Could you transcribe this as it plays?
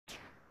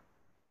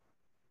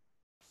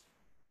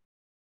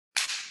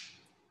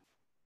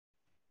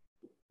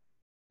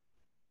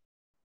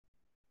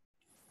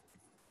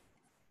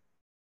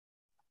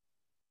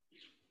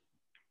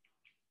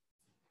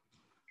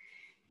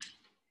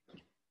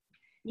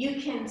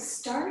You can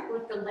start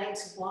with the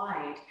legs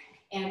wide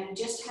and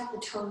just have the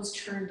toes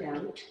turned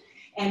out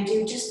and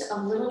do just a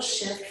little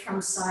shift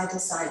from side to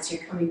side. So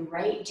you're coming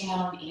right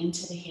down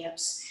into the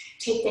hips.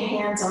 Take the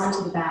hands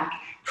onto the back.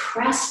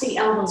 Press the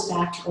elbows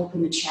back to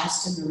open the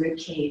chest and the rib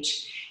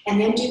cage.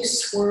 And then do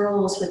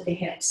swirls with the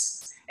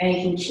hips. And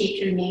you can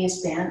keep your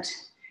knees bent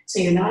so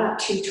you're not up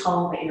too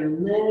tall, but you're a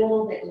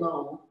little bit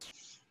low.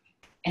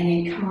 And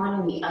then come on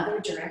in the other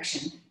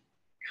direction,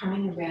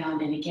 coming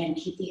around, and again,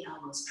 keep the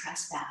elbows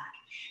pressed back.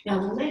 Now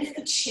lift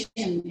the chin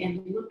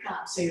and look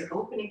up, so you're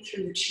opening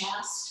through the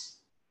chest,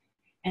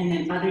 and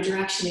then other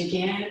direction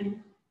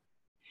again.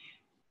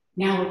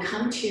 Now we'll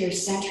come to your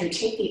center,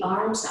 take the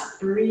arms up,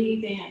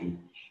 breathe in,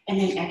 and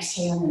then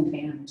exhale and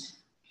bend.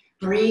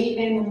 Breathe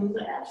in and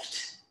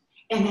lift,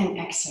 and then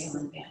exhale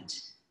and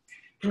bend.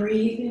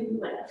 Breathe in,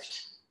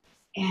 lift,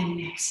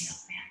 and exhale,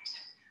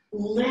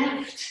 bend.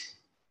 Lift,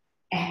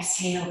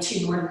 exhale,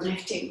 2 more,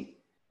 lifting,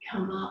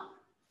 come up,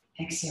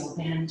 exhale,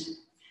 bend,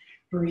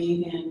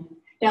 breathe in.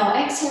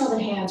 Now exhale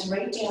the hands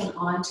right down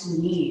onto the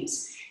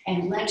knees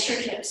and let your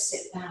hips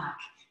sit back.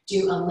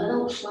 Do a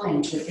little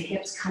plunge with the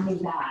hips coming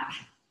back.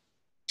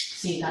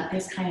 So you've got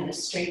this kind of a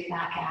straight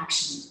back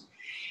action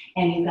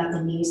and you've got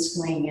the knees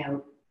splaying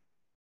out.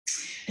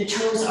 The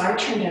toes are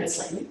turned out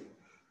slightly.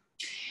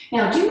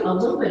 Now do a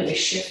little bit of a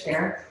shift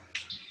there.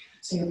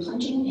 So you're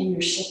plunging and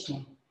you're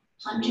shifting,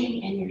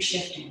 plunging and you're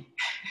shifting.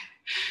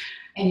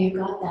 And you've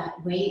got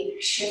that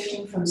weight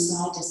shifting from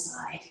side to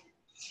side.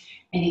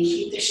 And you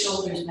keep the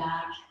shoulders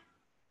back.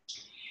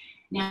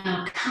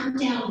 Now come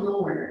down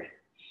lower,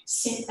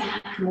 sit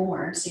back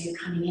more, so you're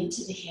coming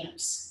into the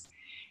hips.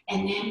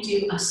 And then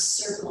do a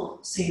circle,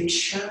 so you're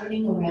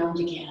churning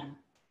around again.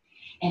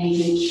 And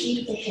you can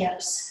keep the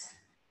hips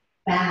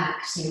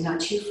back, so you're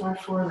not too far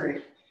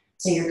forward.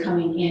 So you're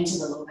coming into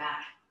the low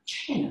back.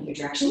 In another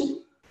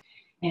direction.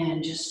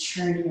 And just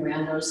churning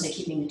around, notice like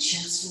keeping the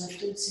chest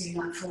lifted, so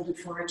you're not folded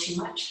forward too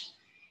much.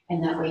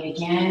 And that way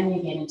again,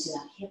 you get into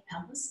that hip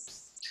pelvis.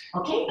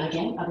 Okay,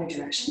 again, other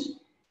direction.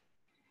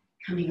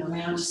 Coming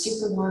around,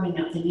 super warming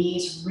up the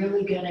knees,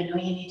 really good. I know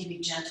you need to be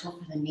gentle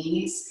for the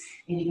knees.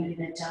 Anybody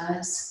that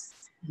does,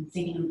 I'm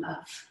thinking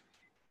of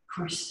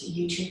course,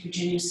 YouTube,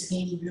 Virginia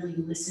Savini, really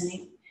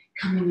listening.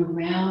 Coming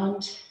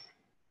around.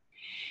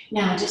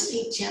 Now just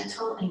be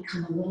gentle and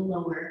come a little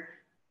lower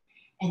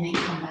and then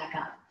come back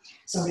up.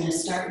 So we're going to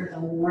start with a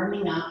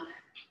warming up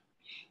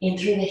in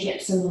through the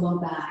hips and the low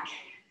back.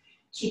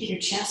 Keep your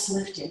chest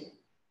lifted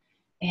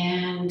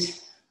and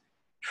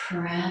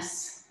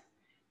press,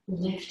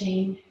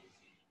 lifting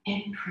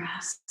and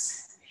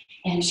press.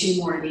 And 2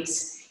 more of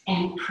these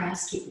and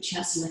press, keep the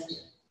chest lifted.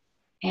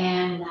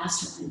 And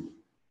last one.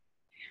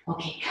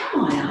 Okay,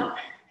 come on up.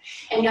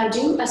 And now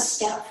do a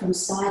step from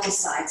side to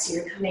side. So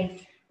you're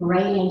coming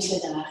right into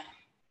the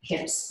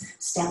hips,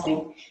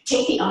 stepping.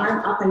 Take the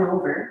arm up and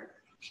over.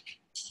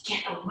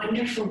 Get a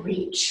wonderful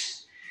reach.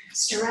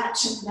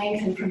 Stretch and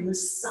lengthen from the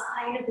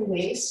side of the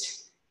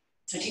waist.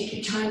 So take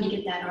your time to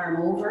get that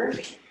arm over.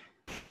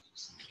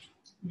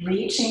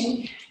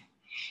 Reaching.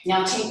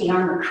 Now take the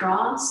arm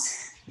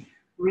across.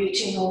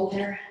 Reaching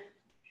over.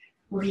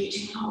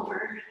 Reaching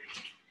over.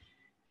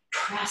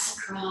 Press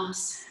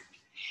across.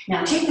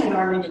 Now take that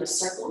arm into a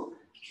circle.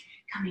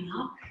 Coming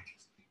up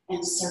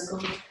and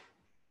circle.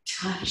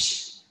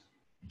 Touch.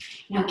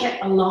 Now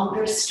get a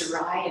longer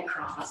stride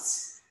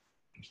across.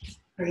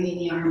 Bringing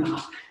the arm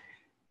up.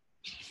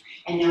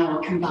 And now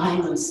we'll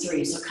combine those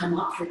 3. So come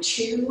up for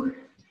 2,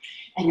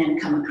 and then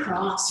come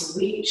across,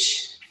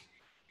 reach,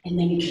 and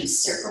then you can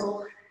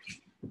circle,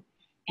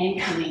 and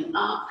coming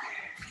up,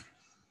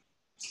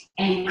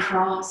 and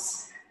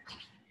cross,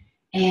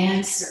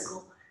 and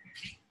circle,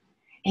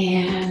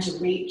 and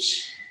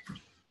reach,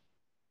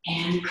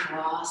 and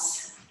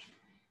cross,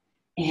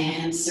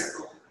 and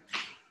circle,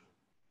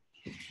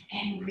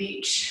 and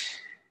reach,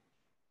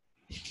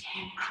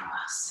 and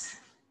cross,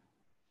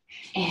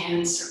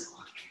 and circle.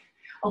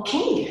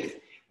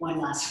 Okay, one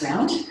last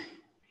round,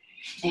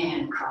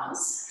 and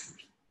cross,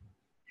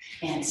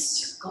 and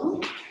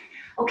circle.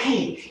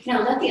 Okay,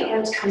 now let the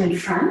arms come in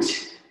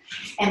front,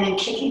 and then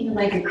kicking the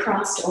leg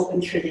across to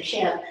open through the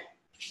hip.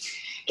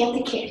 Get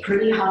the kick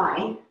pretty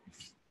high,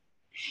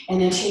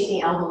 and then take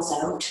the elbows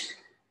out,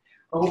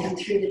 open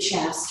through the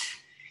chest.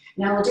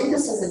 Now we'll do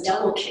this as a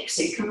double kick,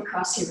 so you come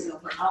across here, we go,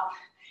 we're up,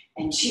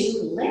 and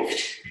 2,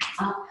 lift,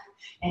 up,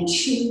 and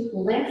 2,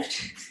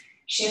 lift,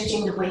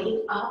 shifting the weight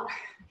up,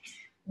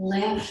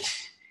 lift,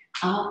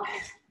 up,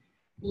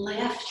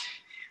 lift,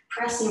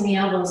 pressing the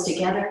elbows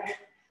together,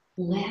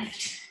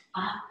 lift,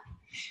 up,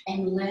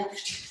 and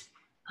lift,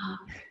 up,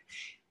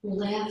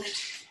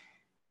 lift,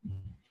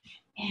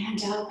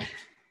 and up,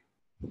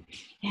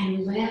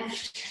 and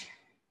lift.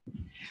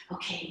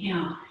 Okay,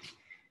 now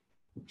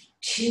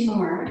 2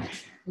 more,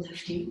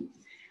 lifting,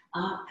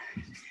 up,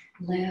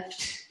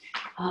 lift,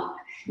 up.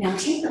 Now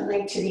take the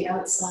leg to the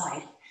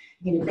outside.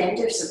 You're gonna bend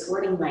your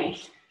supporting leg,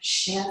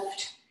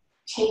 shift,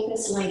 take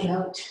this leg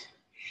out.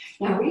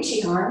 Now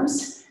reaching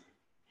arms,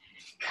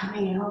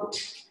 coming out,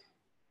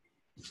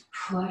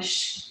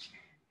 push,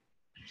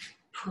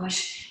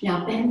 push.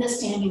 Now bend the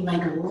standing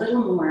leg a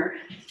little more.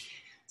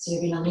 So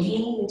you're gonna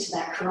lean into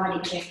that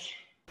karate kick.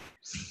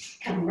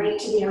 Come right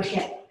to the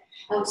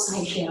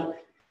outside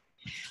hip.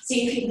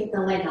 See if you can get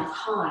the leg up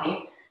high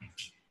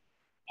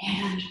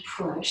and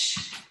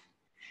push.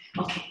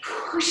 Okay,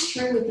 push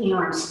through with the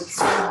arms so it's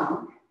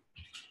strong.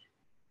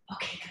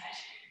 Okay,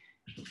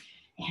 good.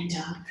 And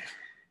up,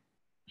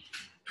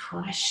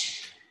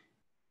 push.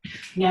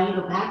 Now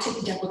we go back to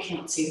the double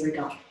count. So here we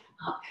go.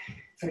 Up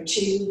for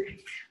 2,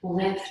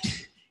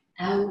 lift,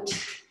 out,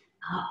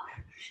 up,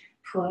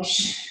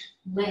 push,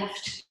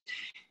 lift,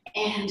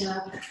 and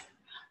up,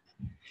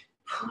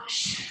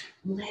 push,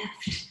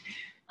 lift,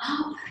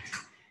 up.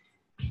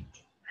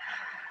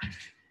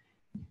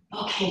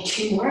 Okay,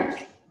 2 more.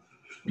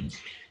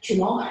 2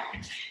 more,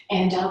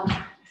 and up.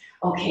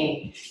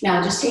 Okay,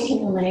 now just taking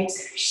the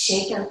legs,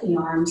 shake out the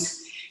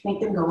arms, make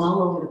them go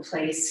all over the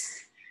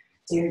place.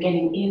 So you're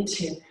getting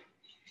into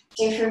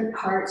different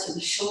parts of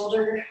the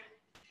shoulder,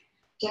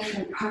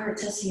 different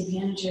parts. That's the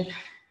advantage of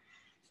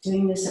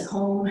doing this at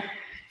home. You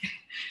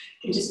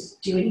can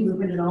just do any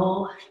movement at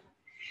all.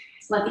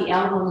 Let the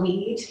elbow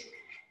lead,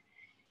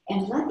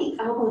 and let the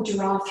elbow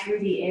draw through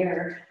the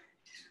air.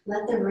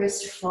 Let the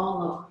wrist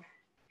follow.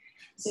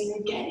 So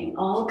you're getting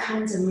all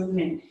kinds of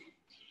movement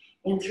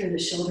in through the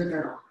shoulder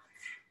girdle.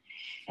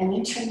 And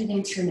then turn it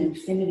into an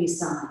infinity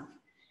sign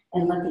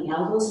and let the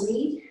elbows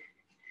lead.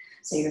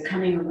 So you're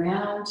coming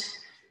around,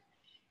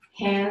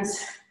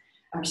 hands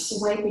are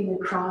swiping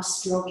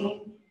across,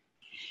 stroking.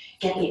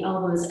 Get the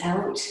elbows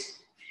out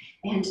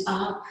and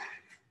up.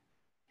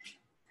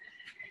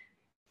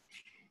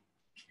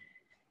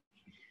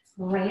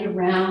 Right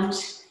around.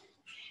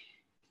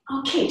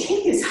 Okay,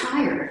 take this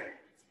higher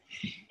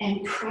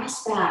and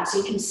press back so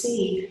you can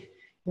see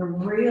you're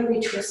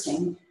really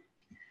twisting.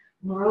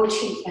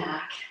 Rotate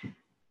back.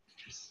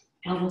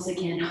 Elbows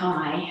again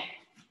high.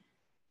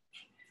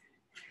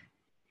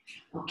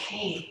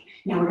 Okay,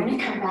 now we're going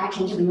to come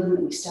back into the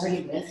movement we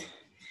started with,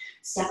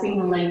 stepping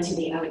the leg to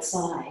the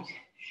outside,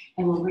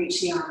 and we'll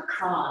reach the arm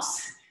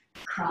across,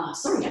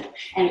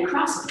 and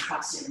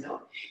across, here we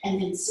go,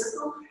 and then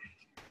circle.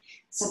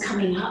 So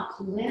coming up,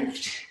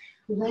 lift,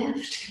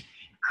 lift,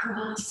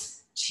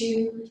 cross,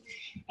 2,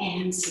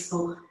 and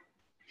circle,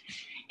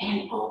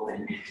 and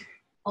open,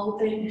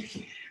 open,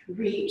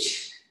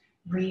 reach,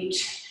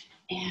 reach,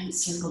 and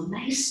circle.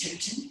 Nice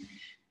stretching,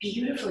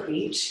 beautiful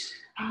reach,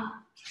 up,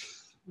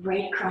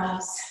 right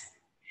across,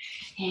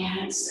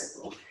 and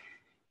circle,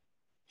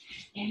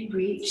 and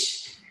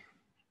reach,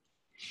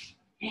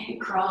 and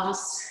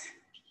cross,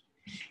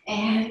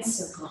 and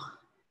circle,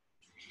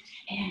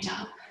 and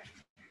up,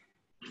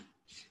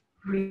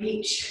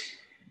 reach,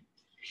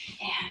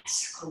 and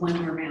circle. One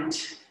more round.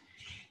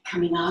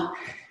 Coming up,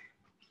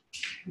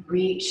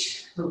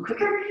 reach, a little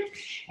quicker,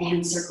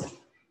 and circle.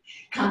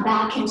 Come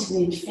back into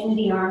the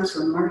infinity arms.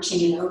 We're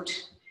marching it out.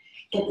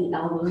 Get the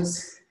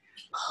elbows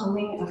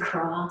pulling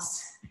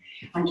across.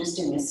 I'm just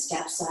doing a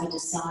step side to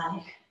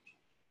side.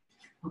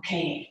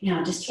 Okay,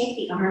 now just take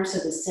the arms to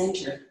the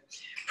center,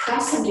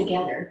 press them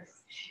together,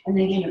 and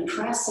then you're gonna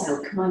press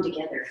out. Come on,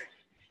 together.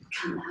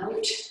 Come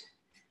out,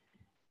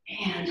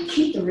 and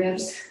keep the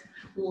ribs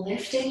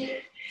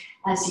lifted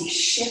as you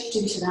shift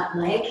into that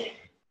leg.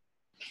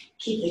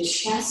 Keep the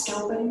chest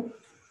open.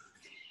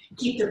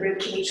 Keep the rib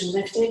cage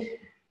lifted.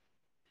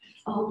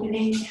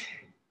 Opening,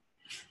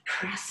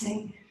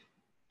 pressing.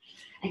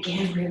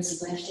 Again,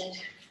 ribs lifted.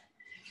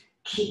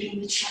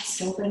 Keeping the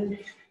chest open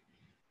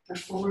for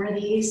 4 of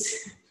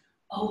these.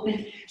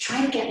 Open.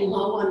 Try to get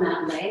low on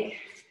that leg.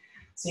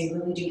 So you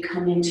really do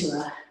come into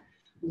a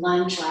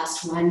lunge,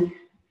 last one.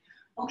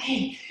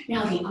 Okay,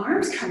 now the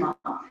arms come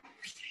up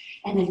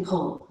and then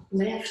pull.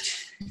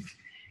 Lift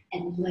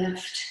and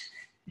lift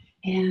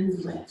and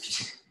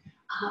lift.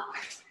 Up,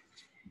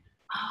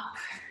 up.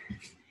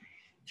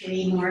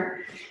 3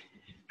 more.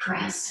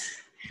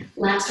 Press.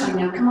 Last one.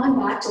 Now come on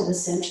back to the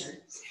center.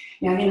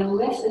 Now you're going to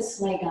lift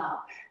this leg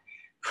up.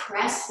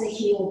 Press the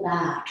heel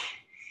back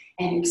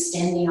and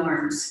extend the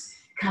arms.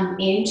 Come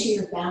into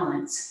your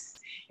balance.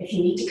 If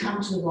you need to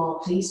come to the wall,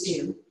 please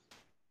do.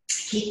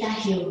 Keep that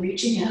heel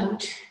reaching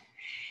out.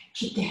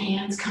 Keep the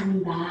hands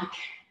coming back.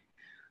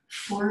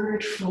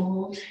 Forward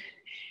fold.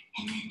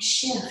 And then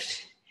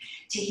shift.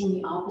 Taking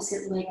the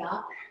opposite leg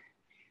up.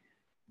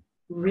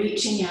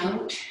 Reaching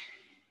out.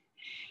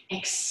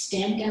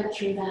 Extend out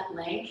through that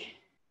leg.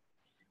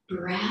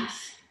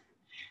 Breath.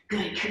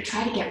 Good.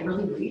 Try to get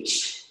really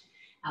reached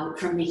out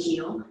from the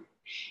heel.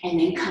 And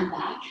then come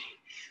back.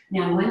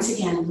 Now, once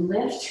again,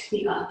 lift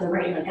the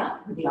right leg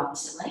up with the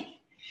opposite leg.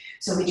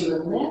 So we do a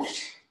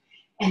lift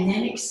and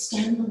then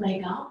extend the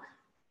leg up.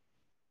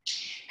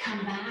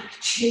 Come back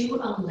to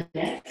a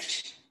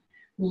lift.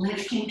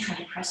 Lifting, try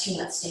to press through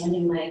that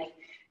standing leg.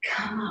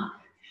 Come up,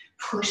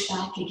 push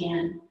back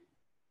again.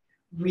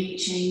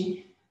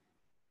 Reaching.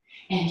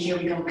 And here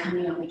we go,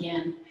 coming up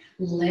again.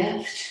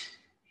 Lift,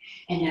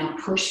 and now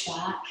push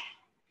back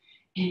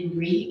and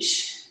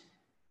reach.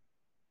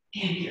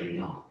 And here we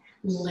go.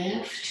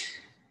 Lift,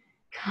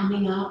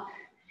 coming up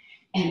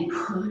and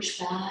push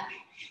back.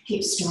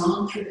 Keep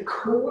strong through the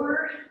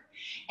core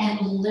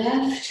and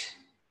lift,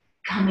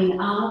 coming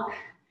up.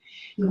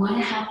 You want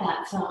to have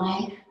that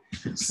thigh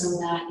so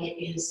that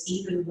it is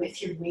even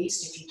with your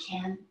waist if you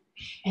can,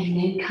 and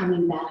then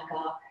coming back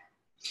up.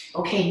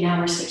 Okay, now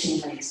we're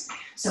switching legs.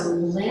 So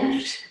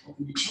lift,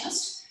 open the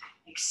chest,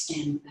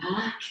 extend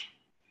back,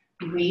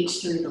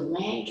 reach through the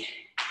leg,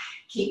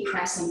 keep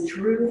pressing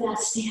through that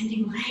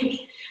standing leg.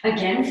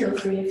 Again, feel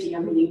free if you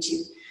ever need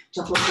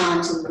to hold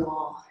on to the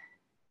wall.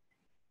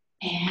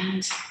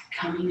 And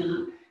coming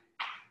up,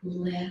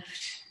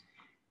 lift,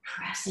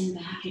 pressing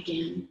back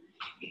again,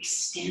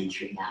 extend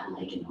through that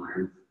leg and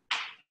arm,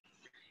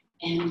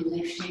 and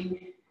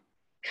lifting,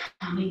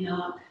 coming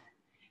up,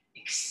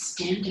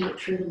 extend out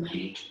through the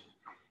leg,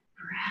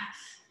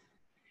 breath,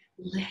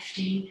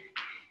 lifting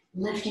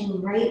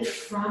right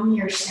from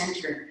your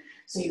center.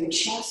 So your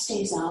chest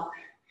stays up,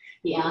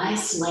 the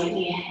eyes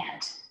slightly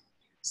ahead,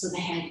 so the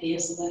head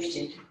is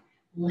lifted,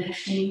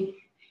 lifting,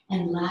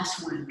 and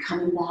last one,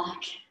 coming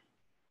back.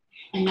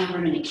 And now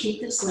we're going to keep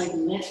this leg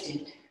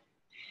lifted,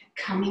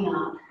 coming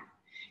up,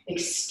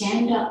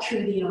 extend up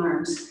through the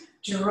arms,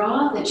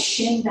 draw the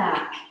chin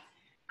back,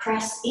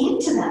 press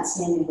into that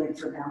standing leg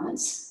for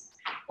balance,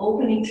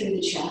 opening through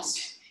the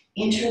chest,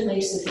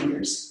 interlace the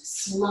fingers,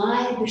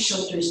 slide the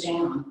shoulders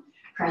down,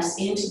 press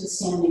into the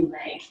standing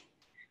leg,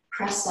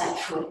 press that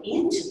foot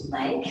into the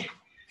leg,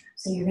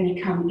 so you're going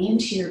to come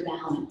into your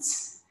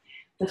balance.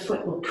 The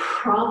foot will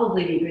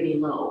probably be pretty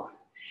low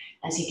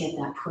as you get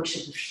that push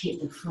of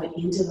the foot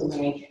into the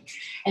leg.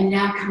 And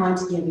now come on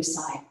to the other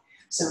side.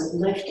 So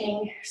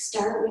lifting,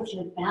 start with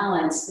your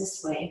balance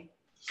this way.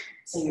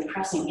 So you're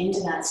pressing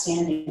into that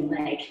standing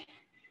leg. Try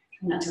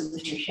not to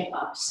lift your hip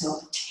up,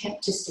 so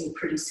hip to stay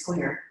pretty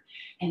square.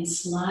 And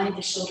slide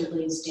the shoulder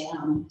blades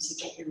down to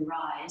get your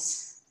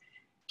rise.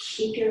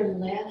 Keep your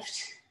lift,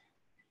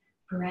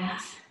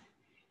 breath.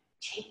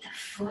 Take the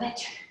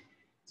foot.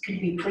 It's going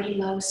to be pretty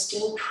low.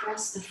 Still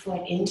press the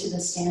foot into the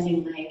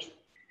standing leg.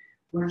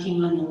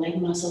 Working on the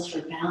leg muscles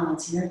for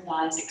balance, inner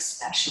thighs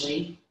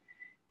especially.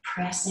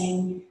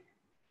 Pressing,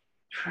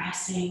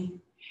 pressing,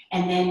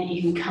 and then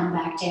you can come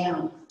back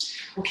down.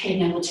 Okay,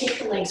 now we'll take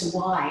the legs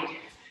wide,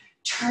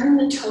 turn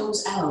the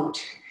toes out,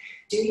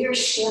 do your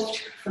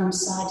shift from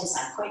side to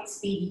side, quite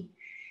speedy,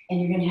 and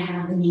you're going to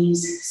have the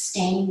knees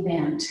staying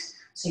bent,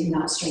 so you're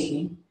not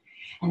straightening,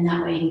 and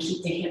that way you can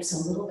keep the hips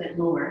a little bit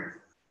lower.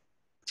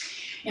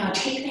 Now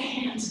take the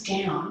hands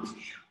down.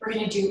 We're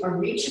going to do a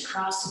reach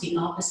across to the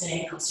opposite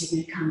ankle. So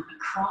you're going to come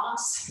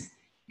across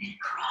and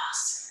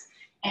across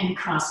and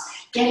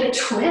across. Get a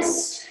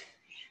twist.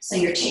 So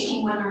you're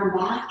taking one arm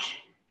back,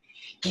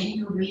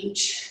 getting a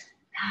reach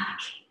back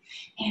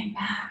and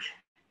back.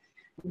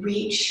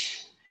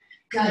 Reach.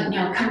 Good.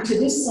 Now come to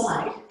this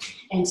side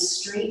and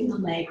straighten the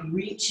leg.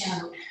 Reach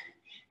out.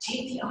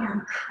 Take the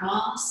arm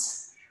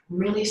across.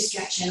 Really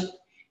stretch out.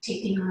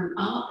 Take the arm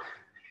up.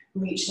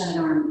 Reach that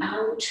arm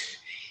out.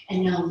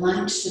 And now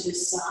lunge to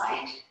this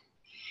side.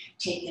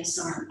 Take this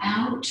arm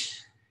out,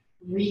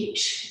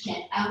 reach,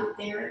 get out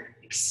there,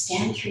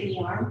 extend through the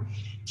arm.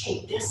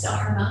 Take this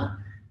arm up,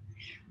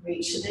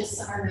 reach this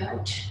arm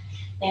out,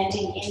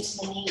 bending into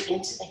the knee,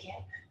 into the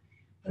hip.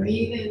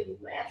 Breathe in,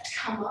 lift,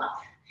 come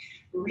up,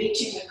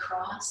 reaching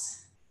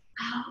across,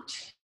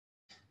 out,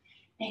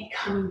 and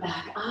coming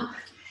back up.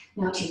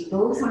 Now take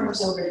both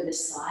arms over to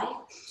this side,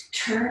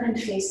 turn and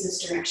face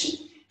this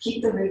direction.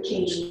 Keep the rib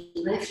cage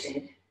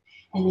lifted,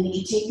 and then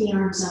you can take the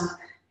arms up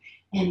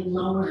and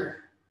lower.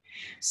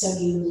 So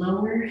you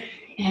lower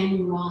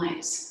and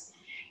rise,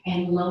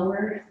 and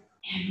lower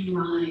and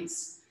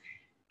rise,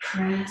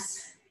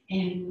 press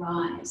and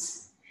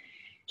rise.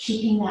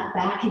 Keeping that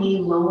back knee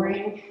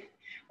lowering,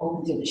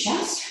 open through the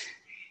chest,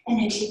 and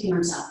then take the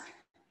arms up,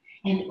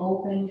 and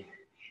open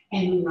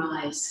and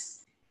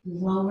rise.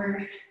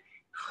 Lower,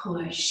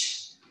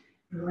 push.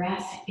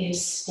 Breath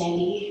is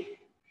steady,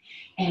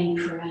 and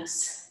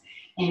press,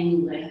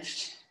 and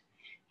lift,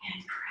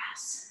 and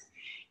press,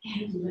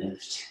 and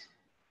lift.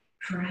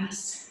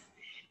 Press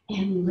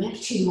and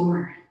lift. 2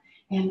 more,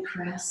 and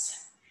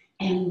press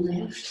and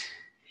lift.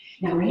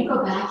 Now we're going to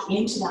go back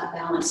into that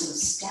balance. So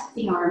step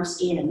the arms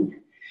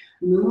in,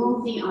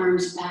 move the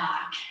arms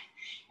back,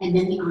 and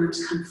then the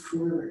arms come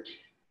forward.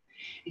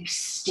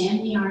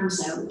 Extend the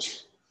arms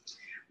out,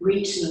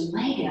 reach the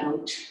leg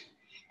out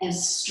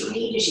as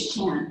straight as you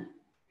can.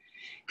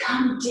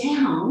 Come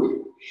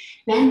down,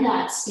 bend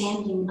that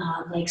standing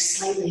leg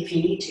slightly if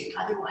you need to,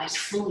 otherwise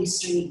fully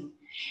straighten,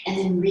 and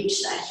then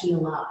reach that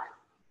heel up.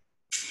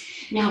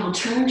 Now we'll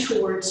turn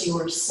towards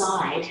your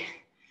side,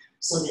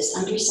 so this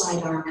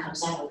underside arm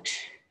comes out,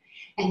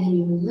 and then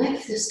you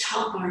lift this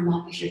top arm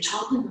up. If you're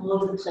toppling all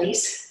over the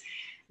place,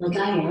 like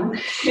I am,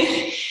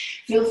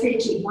 feel free to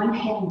keep one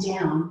hand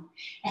down,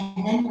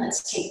 and then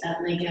let's take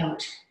that leg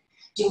out.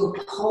 Do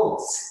a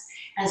pulse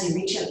as you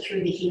reach out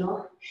through the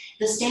heel.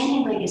 The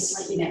standing leg is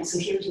slightly bent, so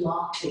here's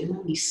locked, but you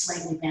want to be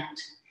slightly bent.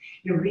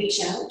 You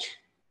reach out,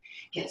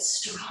 get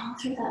strong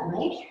through that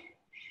leg,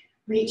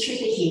 reach through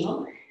the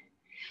heel.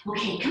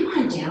 Okay, come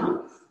on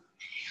down.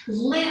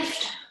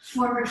 Lift,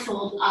 forward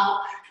fold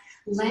up,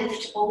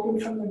 Lift, open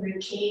from the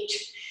rib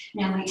cage.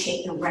 Now we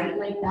take the right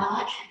leg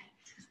back,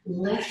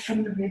 lift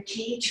from the rib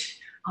cage,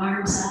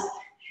 arms up,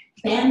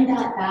 bend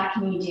that back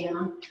knee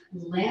down,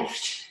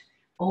 lift,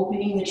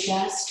 opening the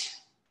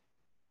chest,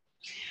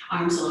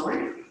 arms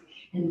lower,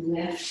 and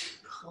lift,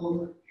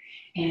 pull,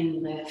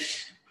 and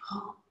lift,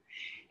 pull,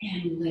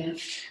 and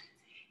lift,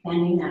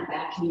 bending that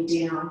back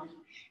knee down,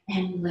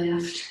 and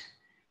lift,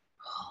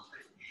 pull,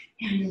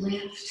 and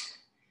lift,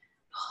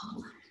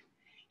 pull,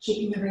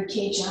 keeping the rib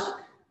cage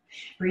up,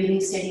 breathing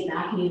steady,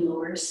 back knee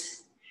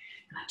lowers,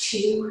 got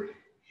 2,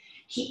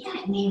 keep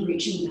that knee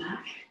reaching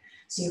back,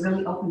 so you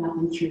really open up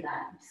and through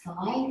that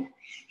thigh.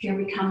 Here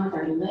we come with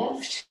our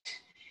lift,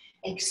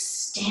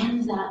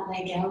 extend that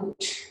leg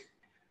out,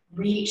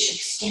 reach,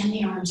 extend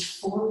the arms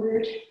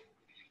forward,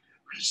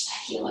 reach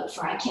that heel up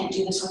far. I can't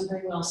do this one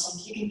very well, so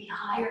if you can be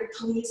higher,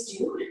 please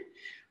do.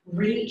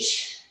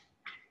 Reach,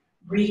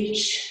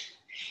 reach,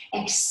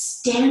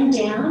 extend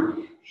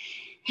down,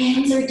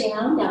 hands are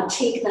down. Now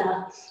take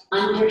the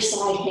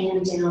underside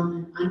hand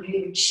down under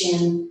your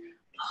chin,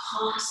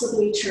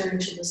 possibly turn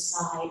to the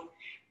side,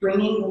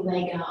 bringing the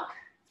leg up.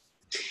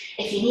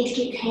 If you need to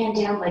keep the hand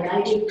down like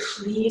I do,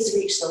 please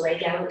reach the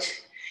leg out.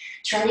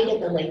 Try to get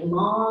the leg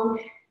long,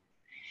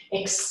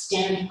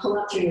 extend, pull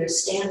up through your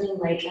standing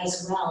leg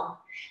as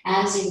well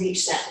as you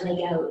reach that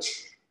leg out.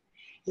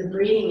 Your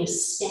breathing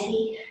is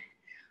steady.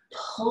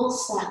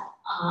 Pulse that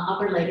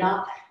upper leg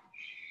up.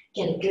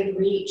 Get a good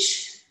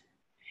reach.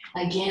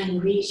 Again,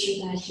 reach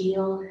through that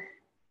heel.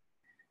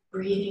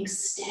 Breathing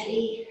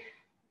steady.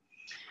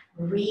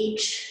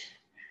 Reach.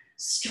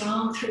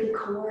 Strong through the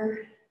core.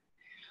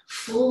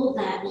 Fold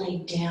that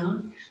leg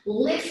down.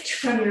 Lift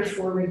from your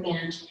forward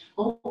bend.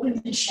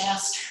 Open the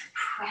chest.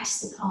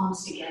 Press the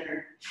palms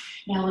together.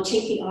 Now we'll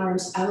take the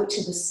arms out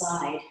to the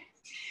side.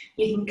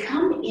 You can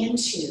come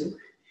into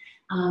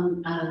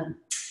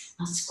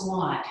a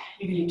squat.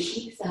 You're going to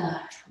keep the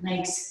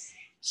legs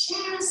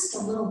just a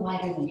little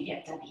wider than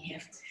hip, that'd be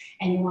hip.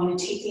 And you want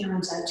to take the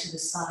arms out to the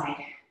side.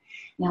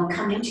 Now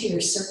come into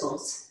your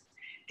circles.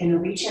 Going to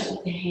reach out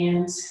with the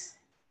hands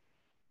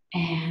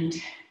and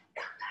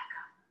come back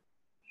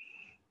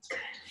up. Good.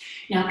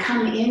 Now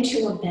come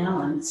into a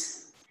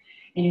balance.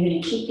 And you're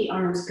going to keep the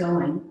arms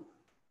going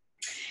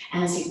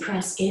as you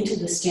press into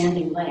the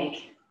standing leg.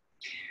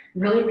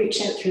 Really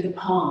reach out through the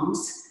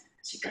palms.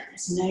 So you've got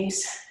this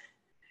nice,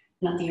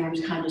 not the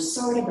arms kind of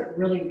sort of, but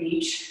really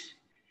reach.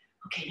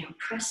 Okay, now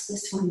press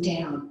this one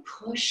down.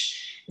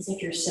 Push as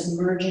if you're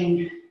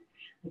submerging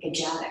like a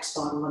Javex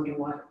bottle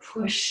underwater.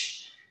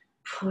 Push,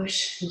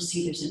 push. You'll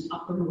see there's an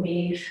upper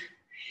wave.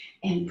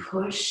 And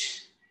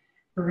push,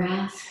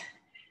 breath,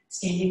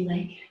 standing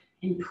leg,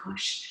 and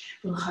push.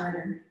 A little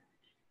harder.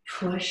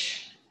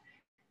 Push,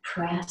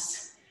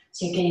 press.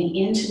 So you're getting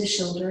into the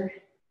shoulder.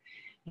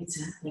 It's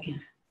like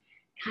a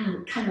kind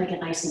of like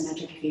an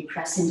isometric if you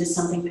press into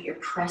something, but you're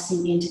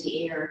pressing into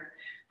the air,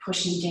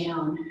 pushing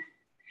down.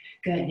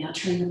 Good, now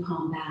turn the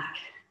palm back,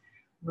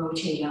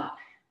 rotate up,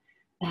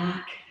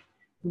 back,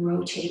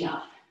 rotate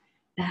up,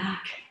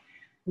 back,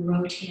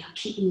 rotate up.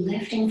 Keep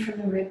lifting from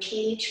the rib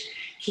cage.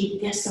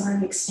 Keep this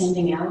arm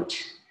extending out,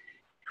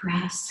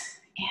 press,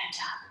 and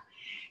up.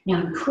 Now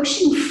I'm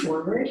pushing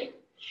forward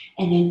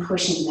and then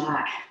pushing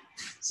back.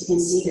 So you can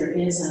see there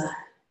is a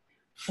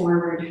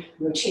forward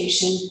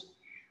rotation.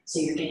 So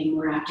you're getting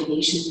more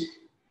activation.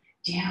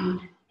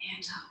 Down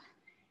and up,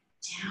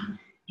 down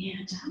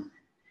and up.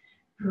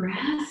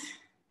 Breath,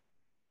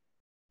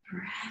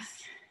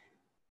 breath.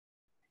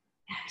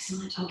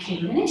 Excellent. Okay,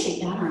 I'm going to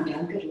take that arm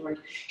down. Good Lord.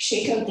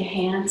 Shake out the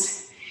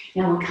hands.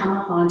 Now we'll come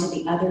up onto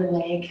the other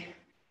leg,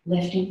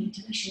 lifting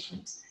into the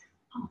shoulders.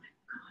 Oh my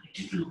God,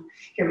 I don't know.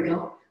 Here we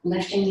go.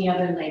 Lifting the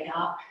other leg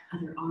up,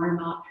 other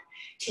arm up.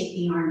 Take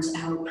the arms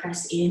out,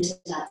 press into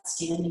that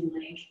standing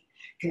leg.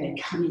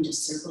 Good, come into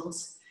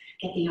circles.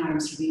 Get the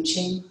arms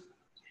reaching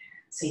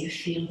so you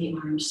feel the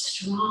arms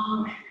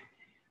strong.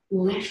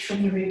 Lift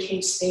from the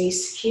ribcage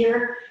space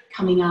here,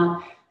 coming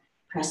up.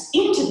 Press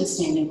into the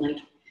standing leg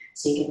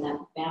so you get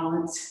that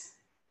balance.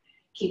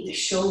 Keep the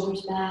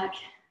shoulders back.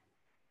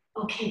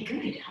 Okay,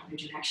 good, other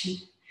direction.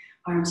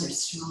 Arms are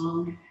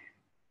strong.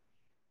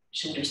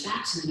 Shoulders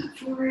back so they're not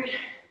forward.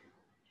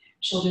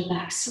 Shoulder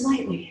back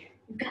slightly.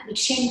 You've got the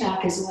chin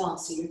back as well,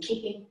 so you're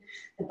keeping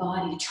the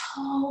body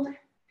tall.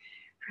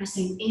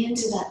 Pressing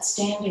into that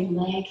standing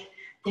leg.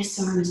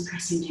 This arm is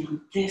pressing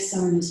down. This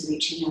arm is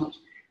reaching out.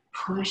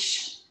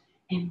 Push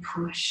and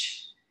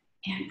push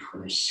and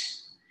push.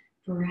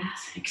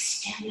 Breath.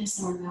 Extend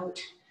this arm out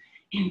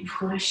and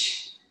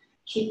push.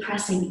 Keep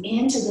pressing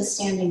into the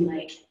standing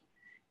leg.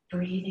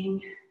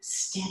 Breathing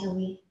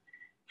steadily.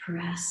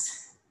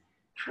 Press,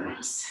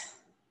 press,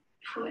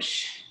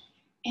 push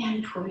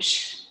and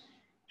push.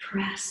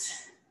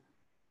 Press.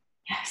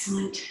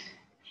 Excellent.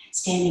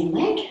 Standing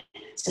leg.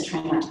 So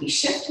try not to be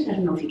shifted. I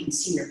don't know if you can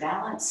see your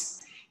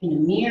balance. In a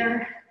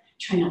mirror,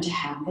 try not to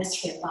have this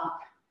hip up.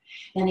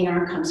 Then the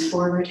arm comes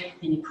forward,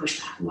 then you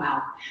push back.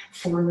 Wow.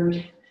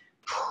 Forward,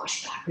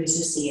 push back.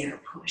 Resist the air.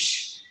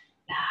 Push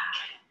back.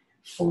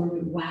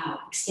 Forward. Wow.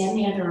 Extend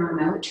the other arm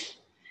out.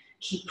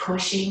 Keep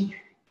pushing.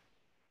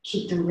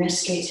 Keep the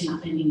wrist straight, so you're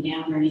not bending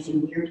down or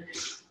anything weird.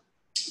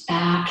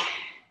 Back.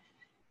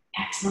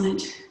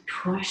 Excellent.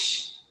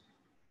 Push.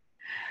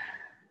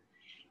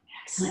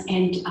 Excellent.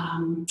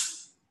 And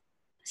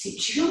see,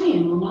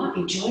 Julian will not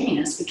be joining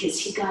us because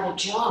he got a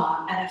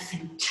job at a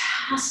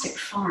fantastic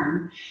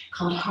farm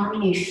called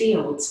Harmony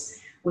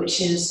Fields,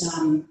 which is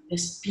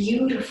this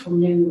beautiful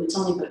new, it's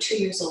only about 2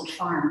 years old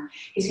farm.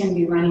 He's going to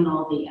be running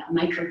all the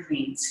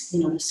microgreens,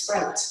 you know, the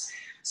sprouts.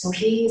 So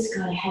he's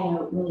got to head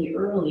out really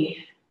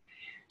early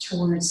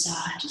towards,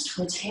 just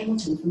towards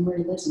Hamilton from where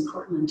he lives in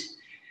Cortland.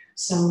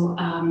 So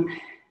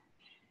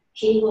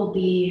he will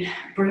be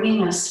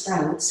bringing us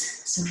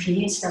sprouts. So if you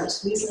need sprouts,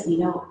 please let me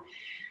know,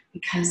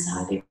 because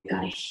they've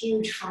got a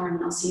huge farm,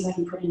 and I'll see if I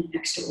can put in an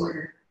extra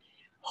order.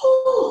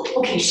 Oh,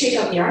 okay, shake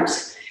out the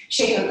arms,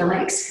 shake out the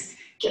legs,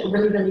 get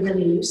really, really,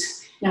 really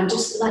loose. Now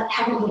just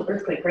have a little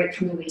earthquake right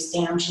from the waist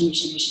down, shimmy,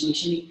 shimmy, shimmy,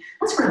 shimmy.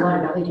 That's where a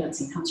lot of belly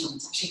dancing comes from,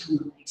 it's actually from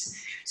the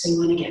legs. So you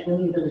want to get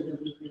really, really,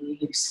 really, really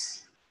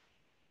loose.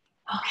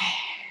 Okay,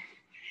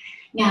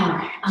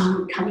 now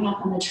coming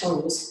up on the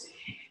toes.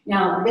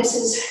 Now this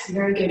is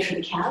very good for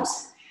the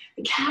calves.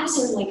 The calves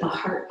are like a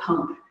heart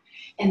pump,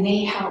 and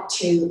they help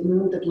to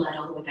move the blood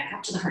all the way back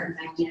up to the heart and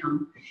back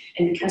down.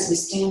 And because we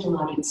stand a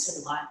lot and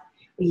sit a lot,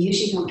 we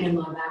usually don't get a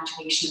lot of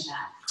activation of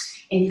that.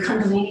 In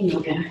Kundalini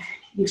Yoga,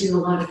 you do a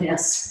lot of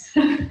this.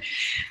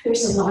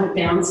 There's a lot of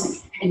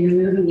bouncing, and you're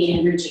moving the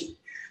energy.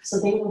 So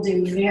they will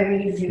do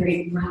very,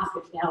 very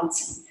rapid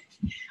bouncing.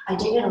 I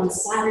did it on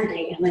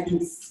Saturday, and I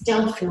can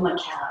still feel my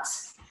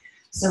calves.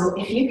 So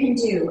if you can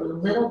do a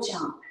little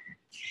jump,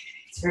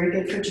 it's very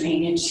good for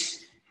drainage.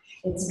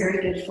 It's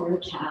very good for the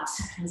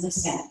calves, as I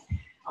said.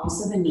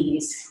 Also the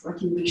knees,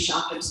 working with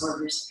shock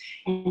absorbers.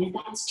 And if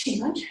that's too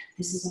much,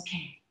 this is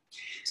okay.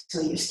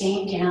 So you're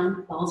staying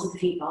down, balls of the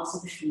feet, balls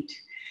of the feet.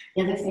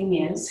 The other thing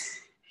is,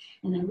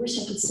 and I wish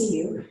I could see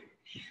you,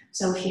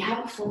 so if you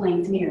have a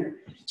full-length mirror,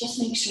 just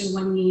make sure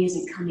one knee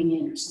isn't coming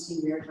in or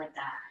something weird like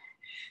that.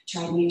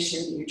 Try to make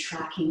sure that you're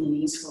tracking the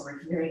knees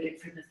forward. Very good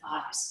for the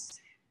thighs.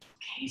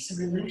 Okay, so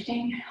we're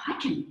lifting. I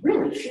can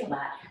really feel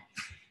that.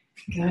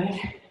 Good.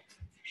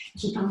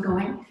 Keep on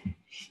going.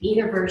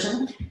 Either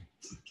version.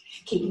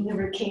 Keeping the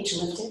rib cage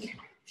lifted.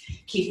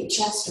 Keep the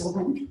chest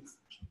open.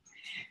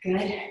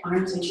 Good.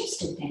 Arms are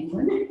just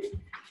dangling.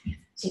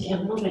 So get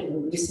a little bit of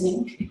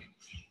loosening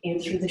in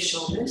through the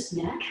shoulders,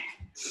 neck,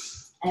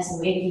 as the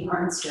weight of the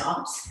arms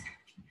drops.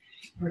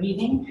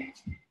 Breathing.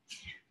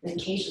 Rib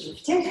cage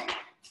lifted.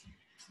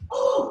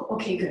 Oh,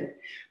 okay, good.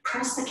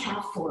 Press the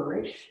calf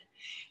forward.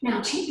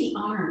 Now take the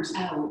arms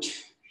out.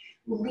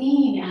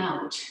 Lean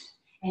out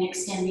and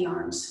extend the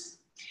arms.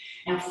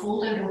 Now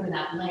fold out over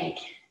that leg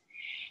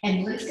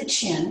and lift the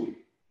chin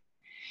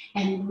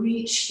and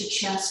reach the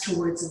chest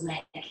towards the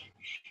leg.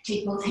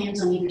 Take both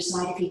hands on either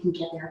side if you can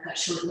get there. I've got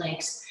short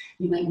legs.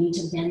 You might need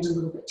to bend a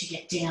little bit to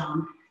get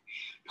down.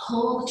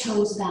 Pull the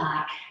toes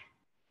back.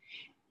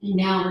 And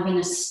now we're going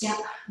to step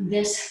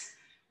this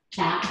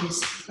back,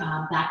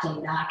 back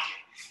leg back.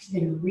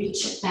 You're going to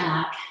reach it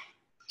back.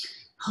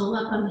 Pull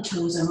up on the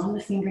toes and on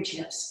the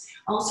fingertips.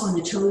 Also on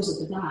the toes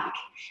of the back.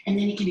 And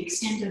then you can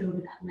extend it over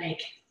that leg.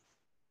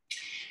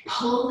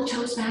 Pull the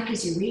toes back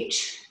as you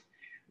reach.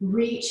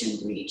 Reach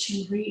and reach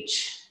and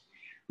reach.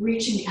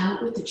 Reaching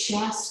out with the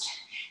chest.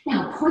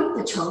 Now point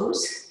the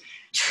toes.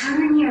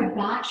 Turn your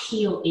back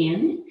heel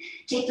in.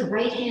 Take the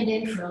right hand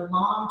in for a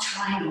long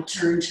triangle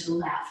turn to the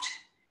left.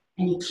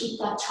 And you keep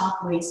that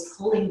top waist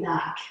pulling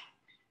back.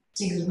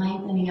 So you're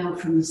lengthening out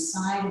from the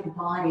side of the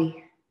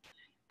body.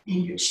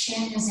 And your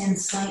chin is in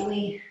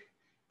slightly,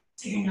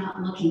 so you're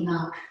not looking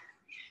up.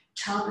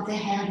 Top of the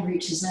head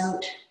reaches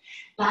out.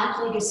 Back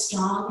leg is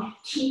strong.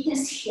 Keep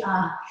this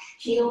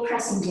heel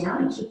pressing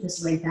down and keep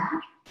this leg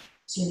back.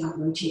 So you're not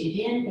rotated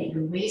in, but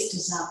your waist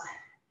is up.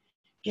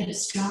 Get a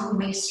strong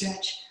waist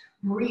stretch.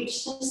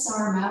 Reach this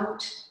arm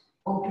out.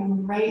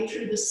 Open right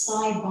through the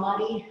side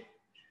body.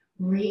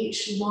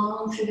 Reach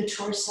long through the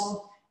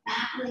torso.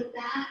 Back leg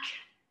back.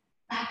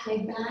 Back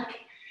leg back.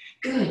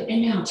 Good.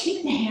 And now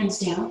take the hands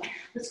down.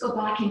 Let's go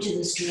back into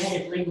this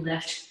dreaded leg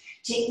lift.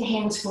 Take the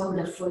hands forward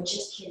a foot,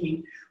 just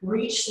kidding.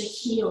 Reach the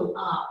heel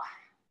up.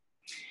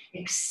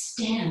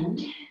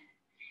 Extend.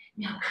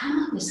 Now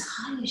come up as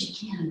high as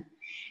you can.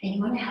 And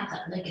you want to have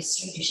that leg as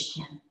straight as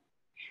you can.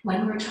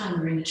 One more time,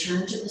 we're going to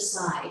turn to the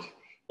side,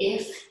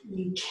 if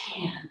you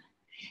can,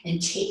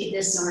 and take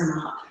this arm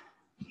up.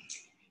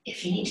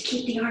 If you need to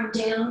keep the arm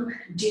down,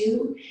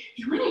 do. If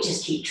you want to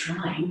just keep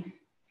trying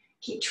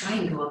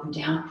to go up and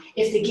down.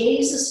 If the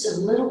gaze is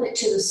a little bit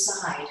to the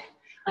side,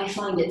 I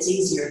find it's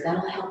easier.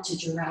 That'll help to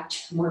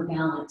direct more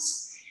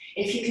balance.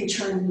 If you can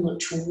turn and look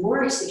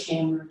towards the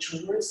camera,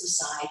 towards the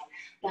side,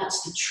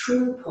 that's the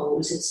true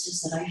pose. It's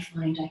just that I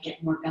find I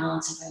get more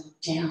balance if I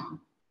look down.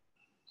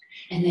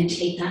 And then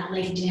take that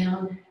leg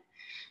down.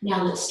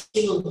 Now let's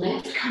do a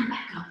lift, come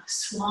back up.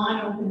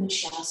 Swan, open the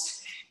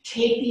chest.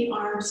 Take the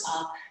arms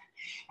up.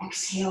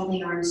 Exhale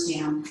the arms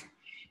down.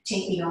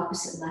 Take the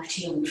opposite left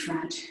heel in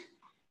front.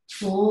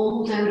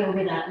 Fold out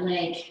over that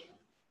leg.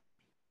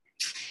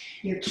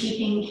 You're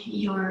keeping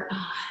your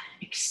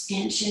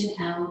extension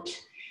out.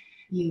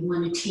 You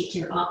want to take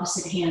your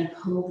opposite hand,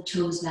 pull the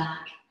toes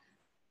back.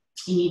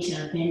 You need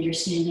to bend your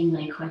standing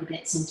leg quite a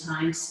bit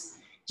sometimes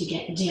to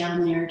get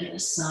down there, get a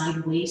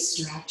sideways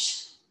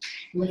stretch.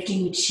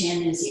 Lifting the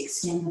chin as you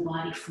extend the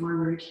body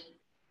forward.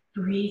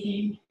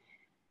 Breathing,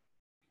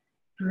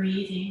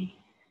 breathing.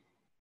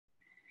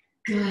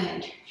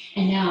 Good.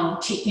 And now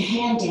take the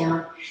hand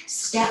down,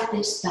 step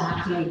this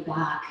back leg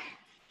back,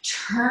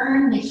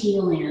 turn the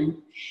heel in,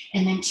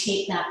 and then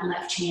take that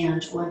left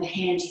hand or the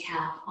hand you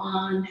have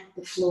on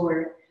the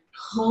floor,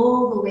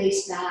 pull the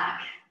waist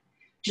back,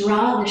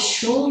 draw the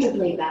shoulder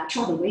blade back,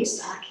 draw the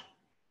waist back.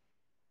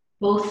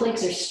 Both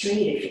legs are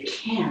straight if you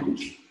can.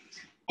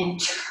 And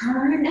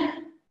turn,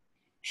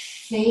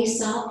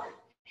 face up,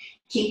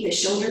 keep the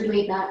shoulder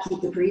blade back,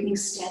 keep the breathing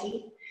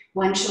steady.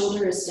 One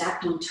shoulder is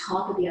stacked on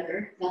top of the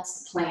other.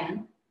 That's the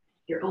plan.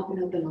 You're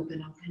open, open,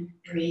 open, open.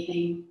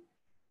 Breathing,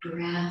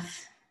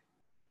 breath,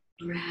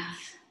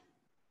 breath.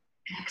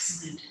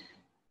 Excellent.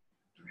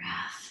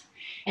 Breath.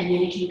 And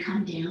then it can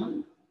come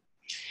down.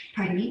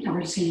 Pardon me. Now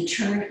we're just going to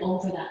turn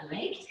over that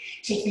leg.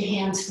 Take the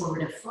hands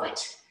forward a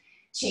foot.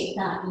 Take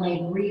that leg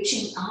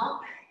reaching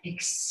up.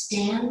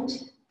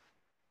 Extend.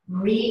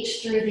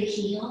 Reach through the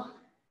heel.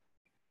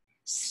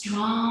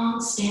 Strong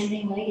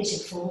standing leg as you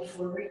fold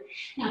forward.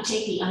 Now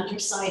take the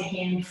underside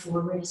hand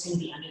forward. It's going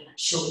to be under that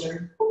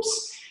shoulder.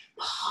 Oops.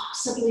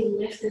 Possibly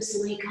lift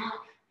this leg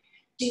up.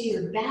 Do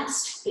your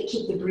best, but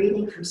keep the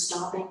breathing from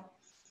stopping.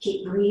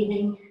 Keep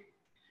breathing.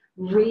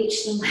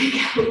 Reach the leg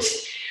out.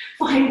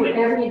 Find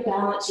whatever you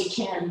balance you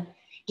can.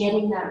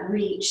 Getting that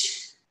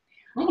reach.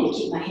 I'm going to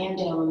keep my hand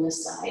down on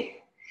this side.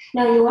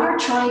 Now you are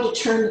trying to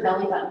turn the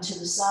belly button to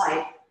the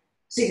side.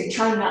 So you're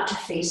trying not to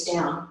face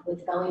down with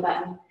the belly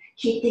button.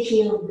 Keep the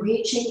heel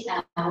reaching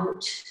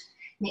out.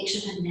 Make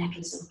sure the neck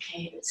is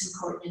okay. That's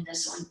important in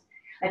this one.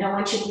 I don't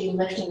want you to be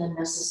lifting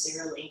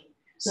unnecessarily.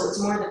 So it's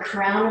more the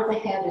crown of the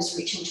head is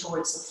reaching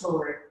towards the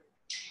floor.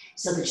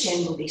 So the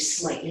chin will be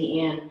slightly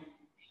in.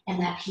 And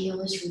that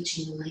heel is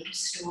reaching, the leg is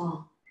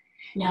strong.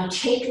 Now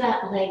take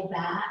that leg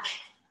back.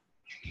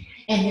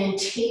 And then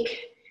take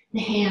the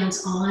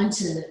hands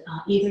onto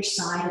either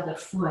side of the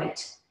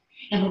foot.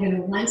 And we're going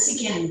to once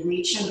again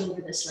reach out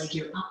over this leg.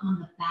 You're up on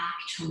the back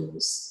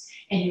toes.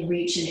 And you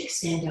reach and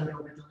extend out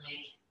over the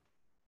leg.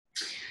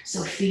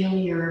 So feel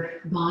your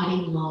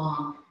body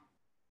long.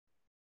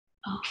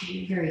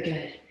 Okay, very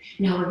good.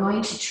 Now we're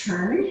going to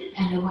turn,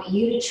 and I want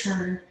you to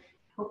turn,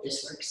 hope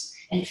this works,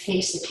 and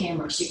face the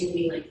camera. So you're going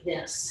to be like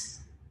this.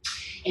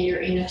 And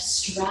you're in a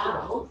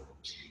straddle.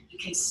 You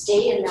can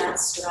stay in that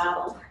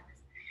straddle.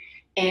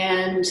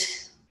 And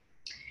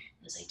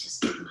as I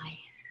just get my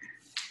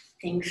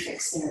thing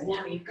fixed there.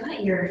 Now you've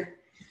got your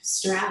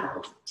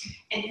straddle,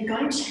 and you're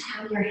going to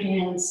have your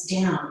hands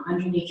down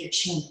underneath your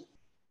chin.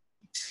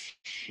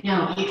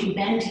 Now you can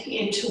bend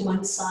into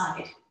one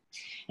side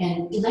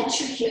and let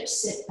your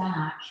hips sit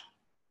back.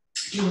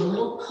 Do a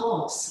little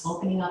pulse,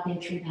 opening up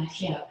in through that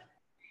hip.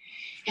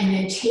 And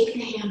then take the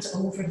hands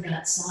over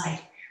that side.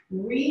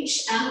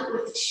 Reach out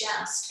with the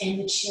chest and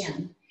the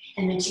chin.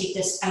 And then take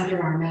this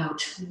outer arm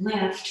out.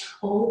 Lift,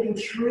 open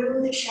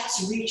through the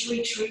chest, reach,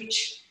 reach,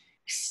 reach.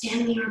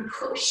 Extend the arm,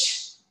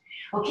 push.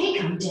 Okay,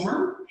 come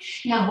down.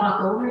 Now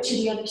walk over to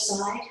the other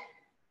side.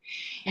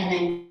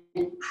 And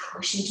then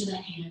push into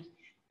that hand.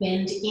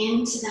 Bend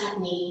into that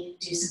knee.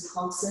 Do some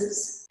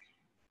pulses.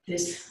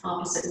 This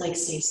opposite leg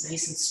stays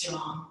nice and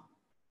strong.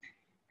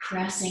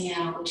 Pressing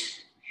out.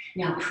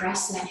 Now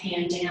press that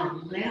hand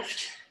down.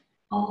 Lift.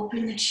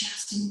 Open the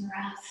chest and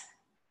breath.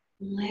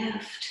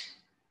 Lift.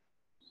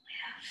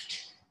 Lift.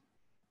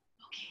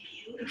 Okay,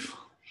 beautiful.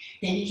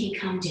 Then you can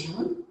come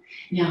down.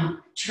 Now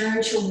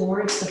turn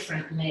towards the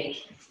front leg.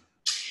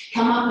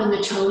 Come up on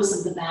the toes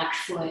of the back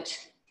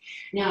foot.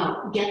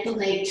 Now get the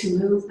leg to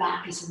move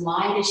back as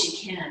wide as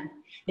you can,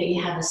 that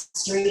you have a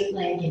straight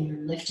leg and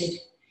you're lifted,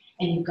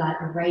 and you've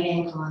got a right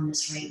ankle on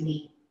this right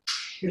knee.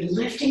 You're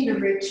lifting the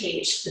rib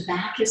cage. The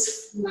back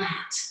is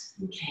flat.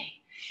 Okay.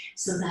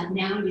 So that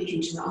now you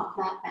can drop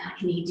that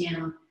back knee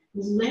down.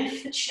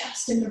 Lift the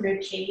chest and the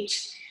rib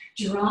cage.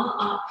 Draw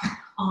up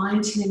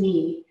onto the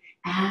knee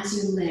as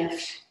you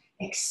lift.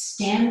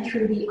 Extend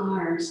through the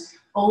arms.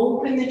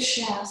 Open the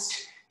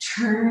chest.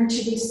 Turn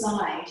to the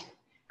side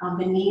of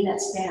the knee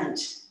that's bent.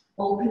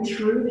 Open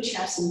through the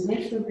chest and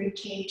lift the rib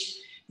cage.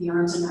 The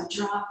arms are not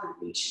dropped, they're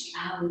reaching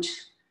out.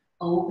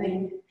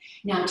 Open.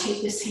 Now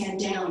take this hand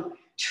down.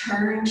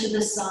 Turn to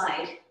the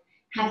side.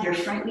 Have your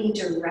front knee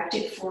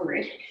directed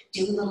forward.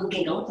 Do a little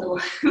giggle, to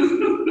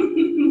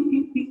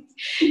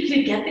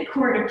get the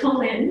core to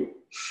pull in.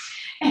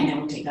 And then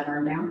we'll take that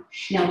arm down.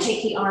 Now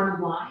take the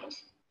arm wide.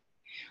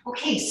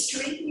 Okay,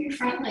 straighten your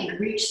front leg.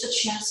 Reach the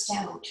chest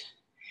out.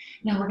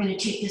 Now we're going to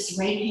take this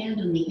right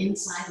hand on the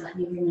inside. Let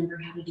me remember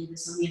how to do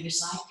this on the other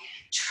side.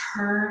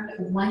 Turn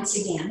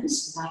once again,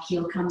 so the back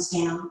heel comes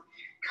down.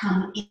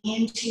 Come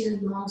into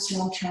your long,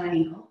 strong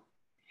triangle.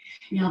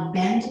 Now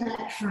bend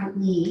that front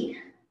knee,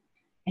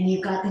 and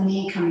you've got the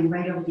knee coming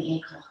right over the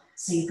ankle.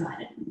 So you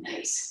got it.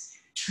 Nice.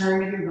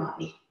 Turn your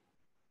body.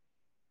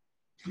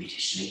 Let me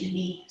just straighten the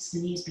knee, so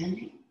the knee's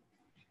bending.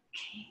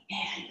 Okay,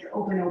 and you're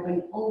open,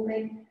 open,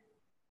 open.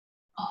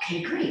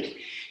 Okay, great.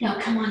 Now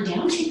come on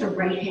down, take the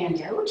right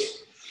hand out.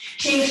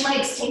 Change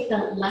legs, take the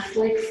left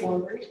leg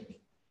forward.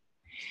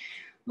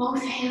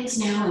 Both hands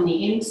now on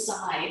the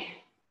inside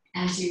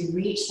as you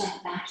reach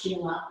that back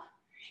heel up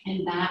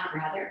and back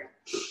rather.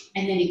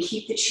 And then you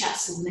keep the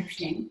chest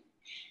lifting.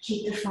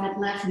 Keep the front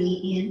left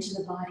knee into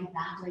the body,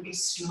 back leg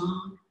is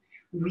strong.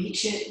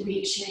 Reach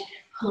it,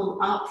 pull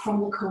up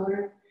from the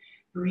core,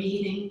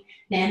 breathing.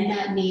 Bend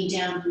that knee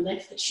down,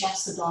 lift the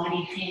chest, the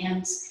body,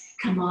 hands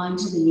come on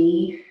to the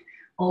knee.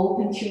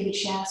 Open through the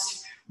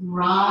chest,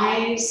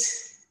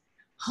 rise,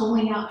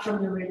 pulling up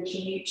from the rib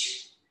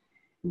cage,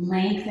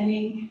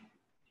 lengthening.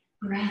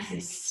 Breath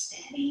is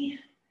steady,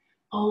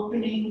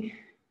 opening,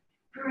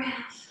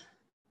 breath,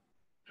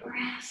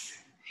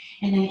 breath.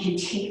 And then you can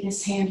take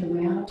this hand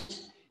around,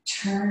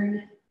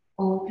 turn,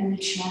 open the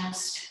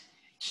chest,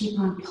 keep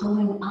on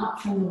pulling up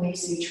from the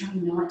waist, so you're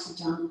trying not to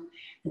dump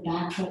the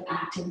back foot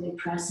actively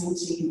pressing,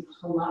 so you can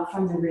pull up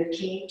from the rib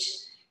cage.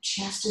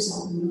 Chest is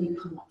open, really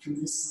pull up from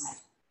this side.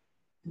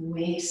 The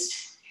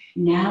waist.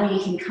 Now you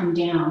can come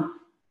down,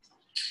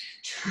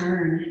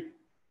 turn,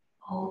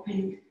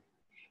 open,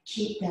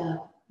 keep the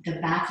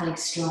back leg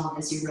strong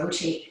as you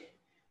rotate,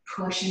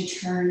 push and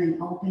turn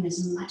and open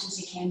as much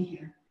as you can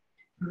here.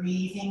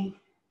 Breathing,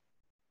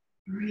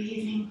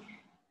 breathing.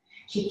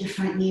 Keep the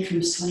front knee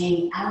from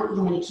swaying out.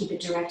 You want to keep it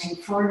directing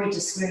forward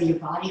to square your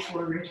body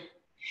forward.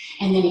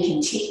 And then you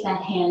can take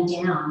that hand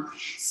down.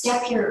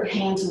 Step your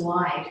hands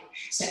wide.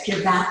 Step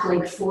your back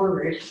leg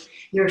forward.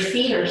 Your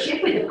feet are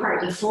hip width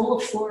apart. You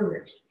fold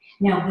forward.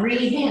 Now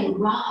breathe in,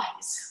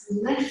 rise.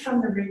 Lift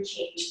from the rib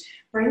cage.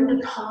 Bring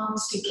the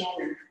palms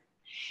together.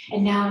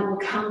 And now we'll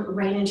come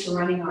right into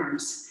running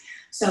arms.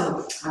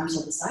 So arms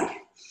to the side.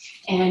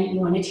 And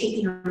you want to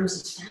take the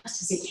arms as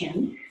fast as you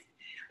can.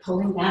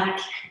 Pulling back.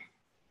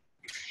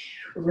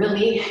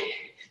 Really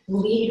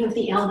lead with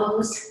the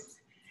elbows.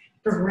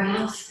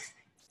 Breath,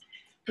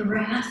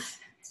 breath.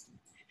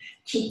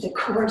 Keep the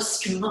core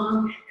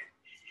strong.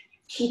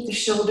 Keep the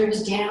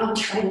shoulders down.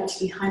 Try not to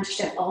be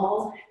hunched at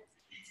all.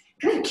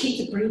 Good,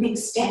 keep the breathing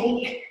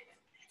steady.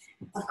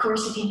 Of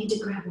course, if you need to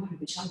grab water,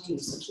 which I do,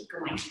 so keep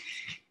going.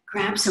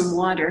 Grab some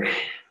water.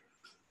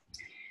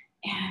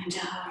 And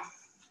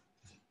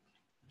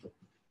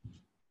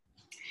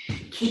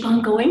keep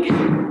on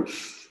going.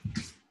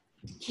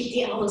 Keep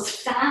the elbows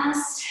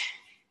fast.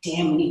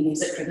 Damn, we need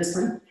music for this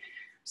one.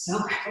 So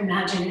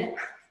imagine it.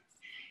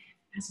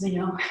 As we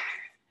know,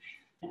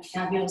 that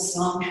fabulous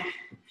song.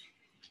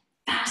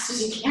 Fast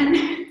as you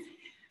can.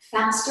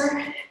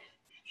 Faster.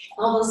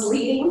 Elbows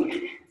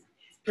leading.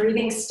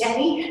 Breathing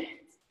steady.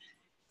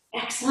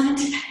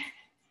 Excellent.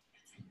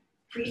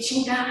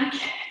 Reaching back.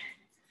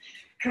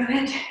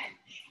 Good.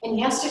 And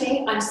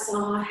yesterday I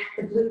saw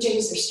the blue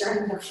jays are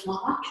starting to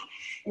flock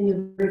in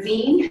the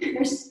ravine.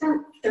 There's about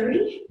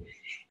 30.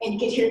 And you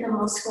could hear them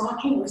all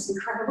squawking. It was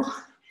incredible.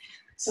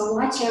 So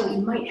watch out. You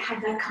might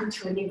have that come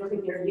to a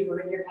neighborhood near you or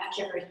in your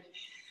backyard.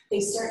 They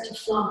start to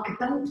flock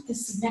about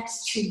this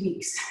next 2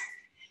 weeks.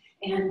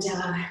 And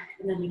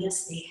then I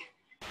guess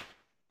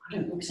I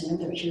don't know, because I know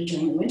they're here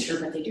during the winter,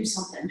 but they do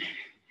something.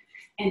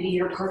 End of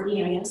year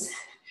party, I guess.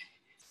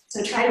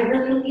 So try to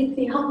really lead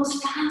the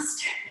elbows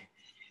fast.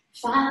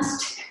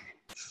 Fast.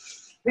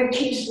 Rib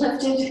cage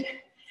lifted.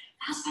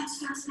 Fast,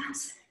 fast, fast,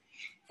 fast.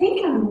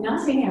 Think of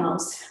nothing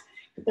else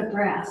but the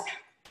breath.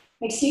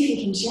 Like, see if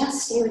you can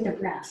just stay with the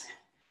breath.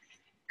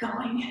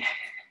 Going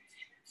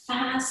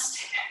fast,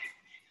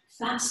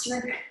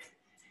 faster.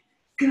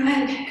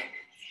 Good.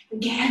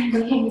 Again,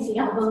 leading with the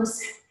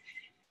elbows.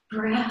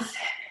 Breath.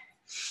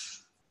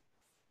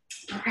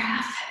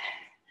 Breath.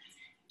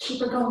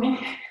 Keep it going.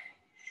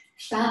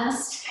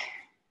 Fast.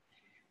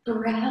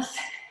 Breath.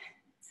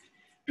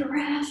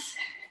 Breath.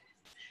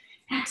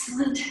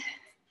 Excellent.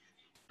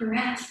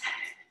 Breath.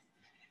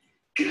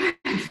 Good.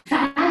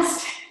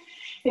 Fast.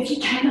 If you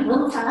can, a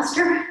little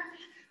faster.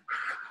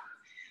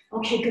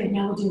 Okay, good.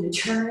 Now we'll do the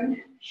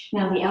turn.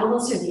 Now the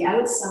elbows are the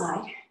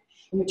outside,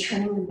 and you're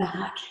turning them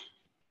back.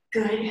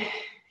 Good.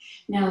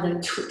 Now the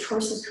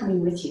torso's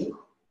coming with you.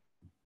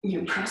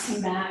 You're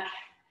pressing back,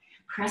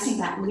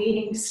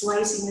 leading,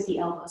 slicing with the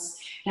elbows.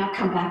 Now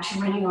come back to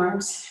running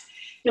arms.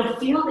 You'll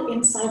feel the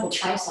inside of the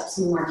triceps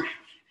more.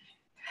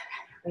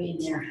 Right in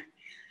there.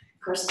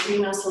 Of course, 3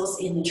 muscles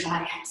in the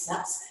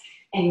triceps,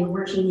 and you're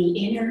working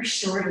the inner,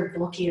 shorter,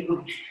 bulkier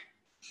one.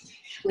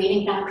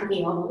 Leaning back with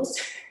the elbows.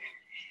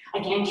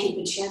 Again, keep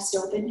the chest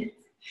open.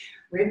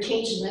 Rib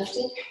cage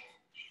lifted.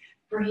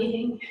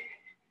 Breathing.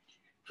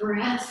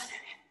 Breath.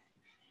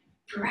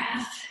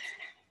 Breath.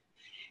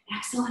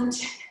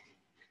 Excellent.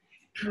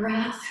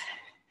 Breath.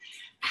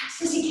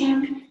 Fast as you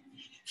can.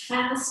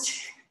 Fast.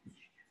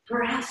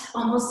 Breath.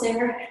 Almost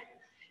there.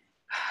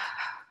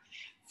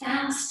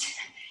 Fast.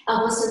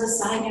 Elbows to the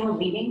side now,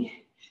 leading.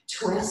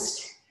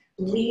 Twist.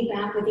 Lead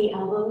back with the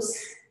elbows.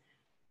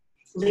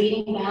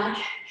 Leaning back.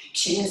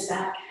 Chin is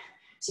back.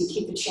 So you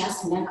keep the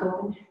chest and neck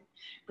open.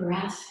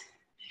 Breath.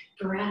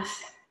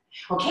 Breath.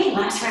 Okay,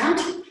 last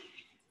round.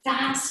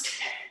 fast,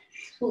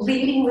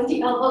 leading with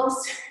the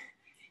elbows,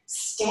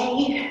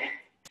 stay,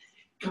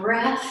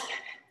 breath.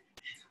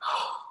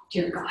 Oh,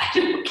 dear God,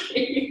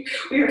 okay,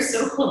 we are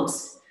so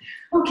close.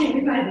 Okay,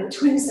 we've got about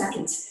 20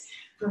 seconds.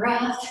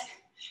 Breath.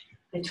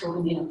 I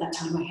totally made up that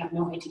time, I have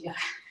no idea,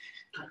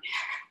 but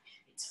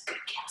it's a good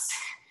guess.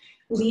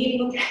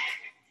 Leading,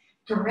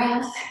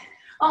 breath,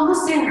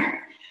 almost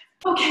there.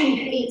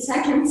 Okay, 8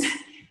 seconds.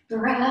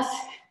 Breath,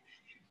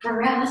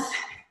 breath,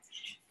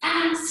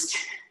 fast,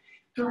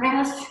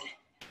 breath,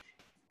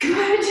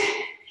 good,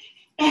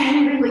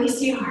 and release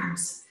the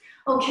arms.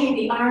 Okay,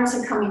 the arms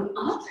are coming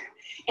up,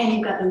 and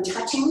you've got them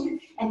touching,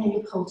 and then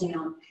you pull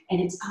down, and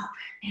it's up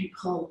and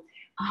pull,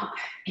 up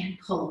and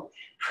pull.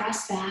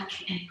 Press back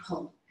and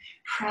pull,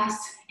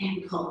 press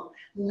and pull,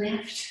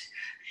 lift.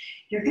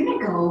 You're gonna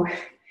go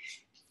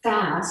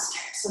fast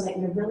so that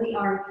you really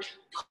are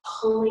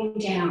pulling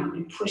down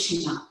and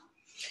pushing up.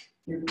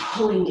 You're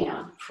pulling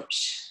down,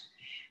 push,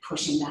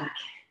 pushing back.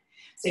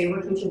 So you're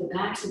working through the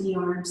backs of the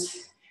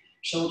arms,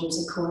 shoulders,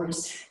 of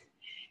course.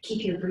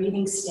 Keep your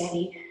breathing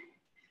steady.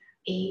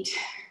 8,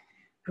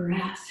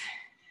 breath.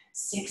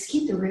 6,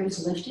 keep the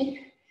ribs lifted.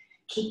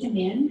 Keep them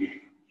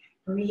in.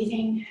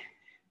 Breathing,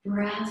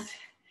 breath,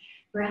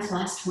 breath,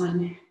 last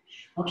one.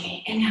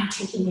 Okay, and now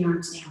taking the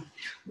arms down.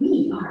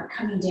 We are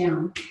coming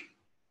down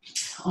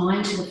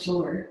onto the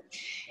floor.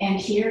 And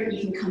here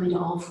you can come into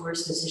all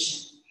fours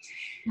position.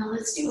 Now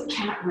let's do a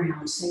cat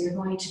round. So you're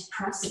going to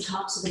press the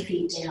tops of the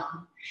feet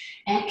down.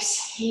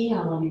 Exhale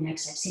on your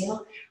next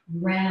exhale,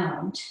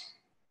 round.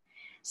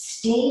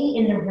 Stay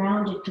in the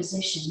rounded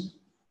position,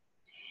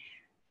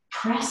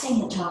 pressing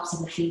the tops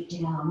of the feet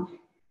down.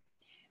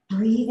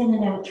 Breathe in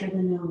and out through the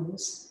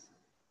nose.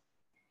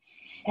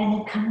 And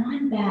then come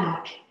on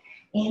back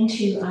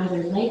into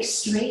either legs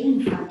straight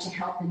in front to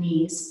help the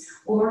knees,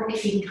 or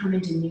if you can come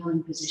into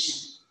kneeling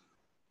position.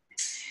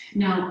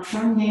 Now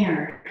from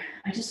there,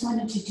 I just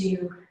wanted to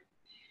do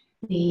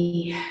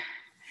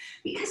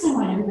because I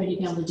want everybody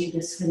to be able to do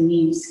this for the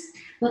knees,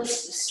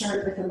 let's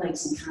start with the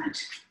legs in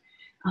front.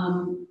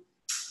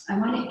 I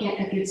want to get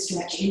a good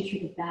stretch in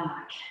through the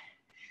back.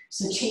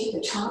 So take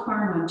the top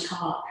arm on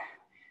top,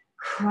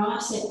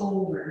 cross it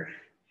over,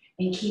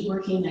 and keep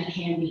working that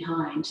hand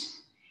behind.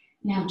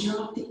 Now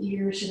drop the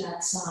ear to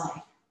that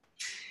side.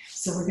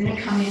 So we're going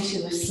to come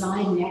into a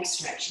side neck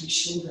stretch and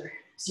shoulder.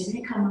 So you're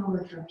going to come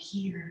over from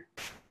here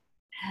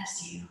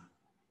as you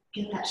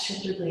get that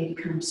shoulder blade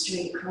to come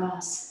straight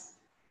across.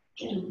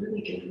 Get a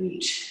really good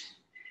reach.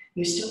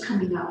 You're still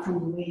coming up from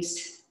the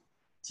waist,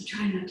 so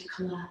try not to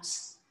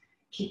collapse.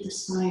 Keep the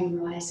spine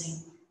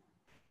rising,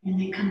 and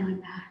then come on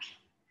back.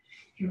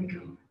 Here we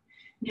go.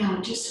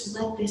 Now just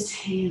let this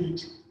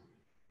hand,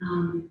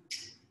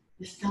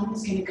 the thumb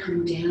is going to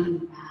come down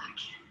the back.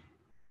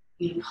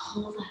 You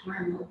pull that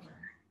arm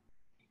over.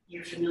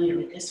 You're familiar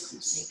with this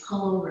one, so you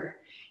pull over,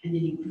 and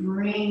then you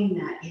bring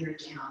that ear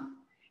down.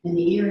 And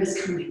the ear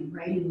is coming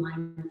right in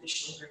line with the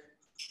shoulder.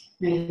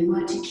 Now you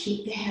want to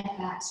keep the head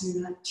back so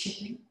you're not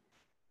tipping,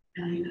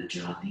 you're not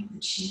dropping the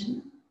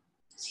chin.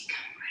 So you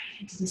come right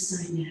into the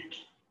side neck.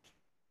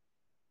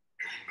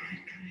 Good, good,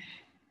 good.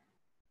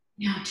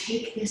 Now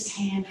take this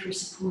hand for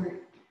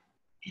support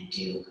and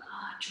do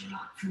a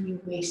drop from your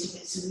waist a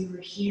bit. So we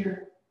were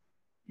here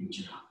and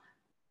drop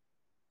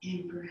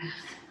and breath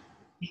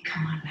and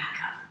come on back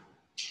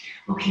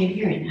up. Okay,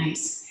 very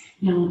nice.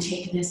 Now we'll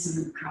take this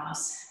arm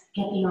across.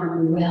 Get the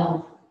arm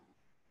well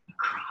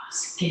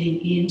across,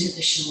 getting into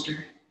the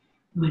shoulder.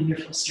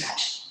 Wonderful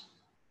stretch.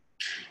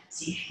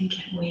 See if you can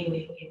get way,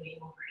 way, way, way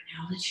over.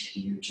 Now let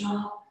your ear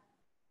drop.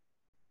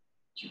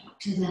 Drop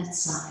to that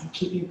side.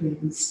 Keep your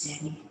breathing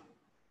steady.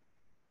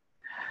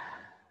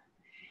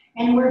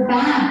 And we're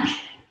back.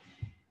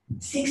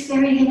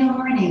 6:30 in the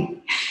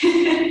morning.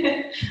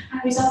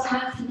 I was up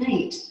half the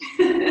night.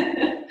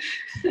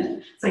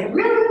 It's like,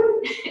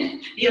 really?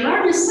 The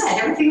alarm is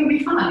set. Everything will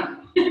be fine.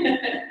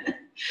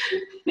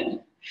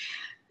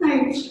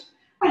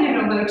 I don't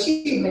know about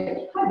you,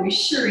 but I was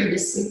sure into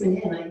sleeping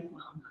in.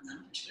 Well,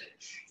 not much,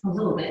 but a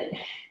little bit.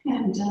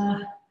 And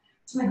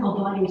so my whole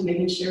body was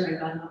making sure I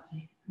got up.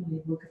 I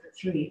only woke up at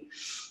 3.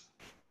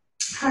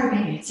 All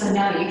right, so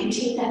now you can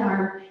take that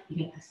arm, you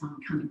get the thumb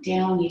coming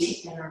down, you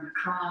take that arm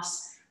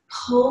across,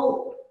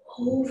 pull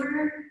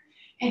over,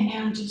 and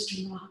now just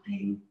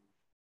dropping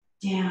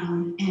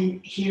down.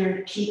 And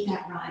here, keep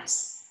that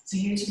rise. So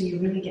here's where you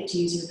really get to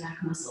use your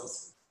back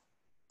muscles.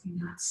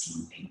 You're not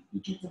slumping. You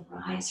get the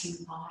rise from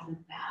the bottom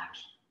and back.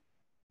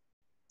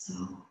 So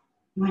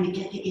you want to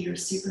get the ear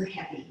super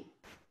heavy.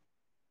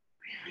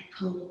 Really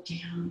pull it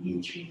down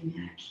in through the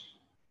neck,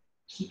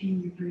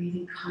 keeping your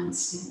breathing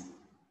constant.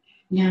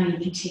 Now you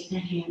can take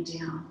that hand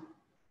down.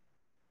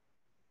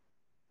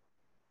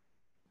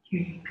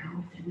 Here you go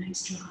with a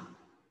nice drop.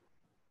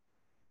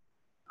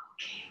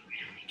 Okay,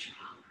 really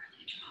drop,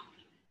 really drop.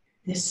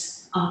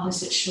 This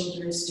opposite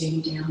shoulder is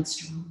staying down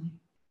strongly.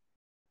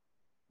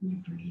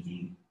 You're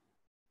breathing.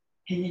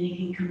 And then you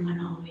can come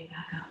on all the way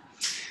back up.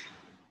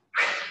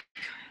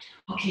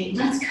 Good. Okay,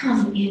 let's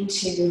come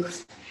into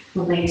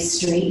the legs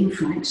straight in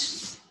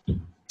front.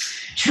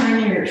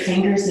 Turn your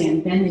fingers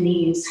in, bend the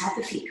knees, have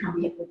the feet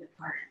come hip width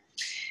apart.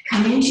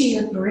 Come into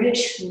your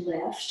bridge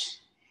lift.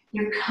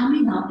 You're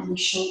coming up and the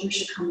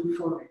shoulders are coming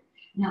forward.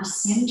 Now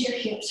send your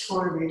hips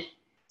forward.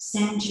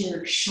 Send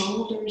your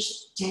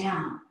shoulders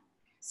down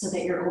so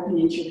that you're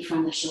opening through the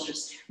front of the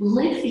shoulders.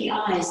 Lift the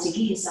eyes to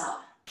gaze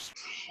up.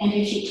 And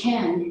if you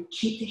can,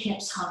 keep the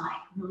hips high,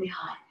 really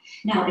high.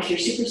 Now, if you're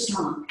super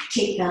strong,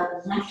 take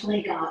the left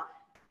leg up,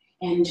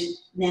 and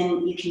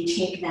then you can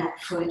take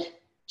that foot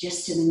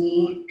just to the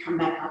knee, come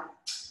back up.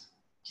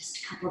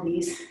 Just a couple of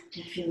these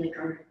to feel like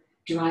our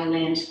dry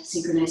land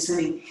synchronized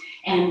swimming.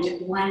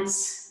 And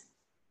once,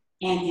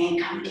 and then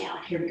come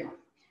down. Here we go.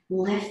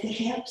 Lift the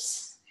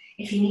hips.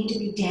 If you need to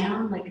be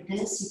down like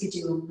this, you could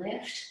do a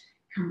lift,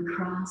 come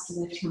across,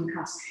 lift, come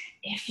across.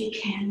 If you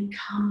can,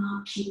 come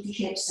up, keep the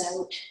hips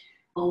out,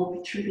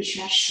 open through the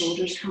chest,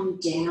 shoulders come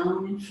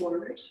down and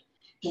forward.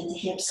 Get the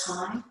hips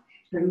high,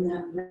 bring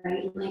the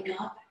right leg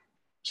up,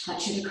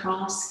 touch it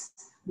across,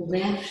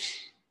 lift,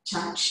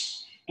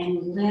 touch,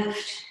 and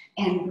lift,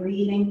 and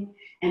breathing,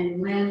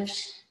 and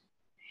lift,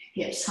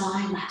 hips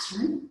high, last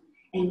one,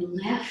 and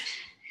lift.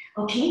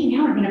 Okay,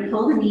 now we're gonna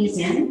pull the knees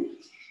in.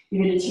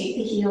 You're gonna take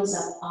the heels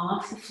up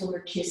off the floor,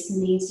 kiss the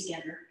knees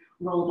together,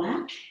 roll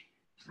back,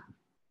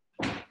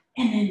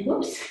 and then,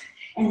 whoops,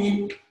 and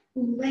then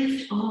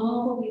lift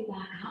all the way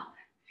back up,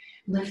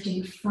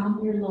 lifting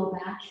from your low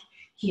back.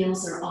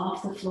 Heels are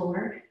off the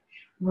floor.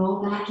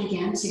 Roll back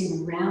again, so you're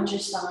gonna round your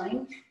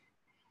spine.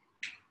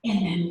 And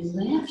then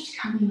lift,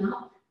 coming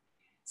up.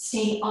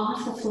 Stay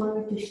off the floor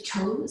with the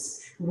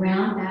toes.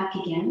 Round back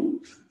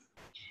again.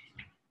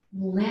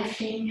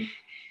 Lifting,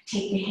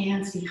 take the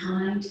hands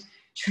behind.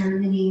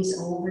 Turn the knees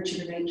over to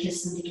the right,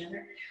 kiss them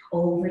together.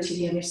 Over to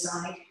the other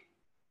side.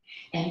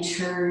 And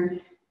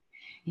turn,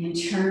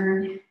 and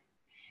turn,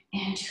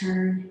 and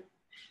turn.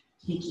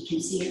 I think you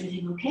can see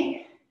everything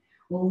okay?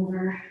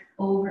 Over,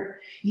 over.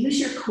 Use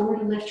your core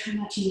to lift, try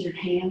not to use your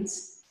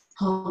hands.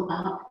 Pull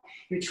up.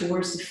 You're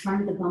towards the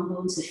front of the bum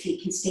bones, the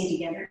feet can stay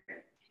together.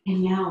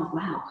 And now,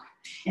 wow.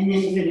 And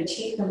then you're gonna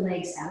take the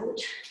legs out,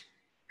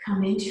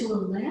 come into a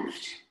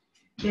lift,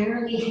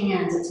 barely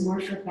hands, it's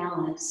more for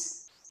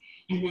balance.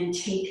 And then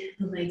take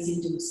the legs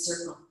into a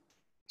circle.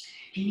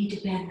 If you need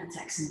to bend, that's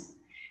excellent.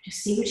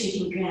 Just see what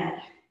you can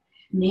get.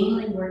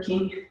 Mainly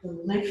working the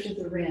lift of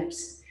the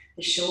ribs,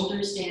 the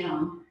shoulders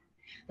down,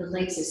 the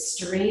legs as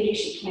straight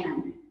as you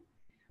can,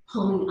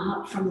 pulling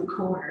up from the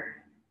core,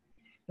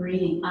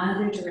 breathing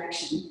other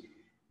direction,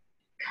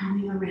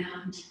 coming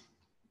around,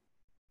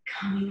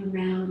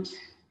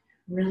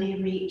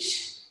 really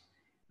reach,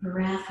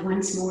 breath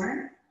once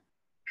more,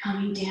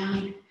 coming down.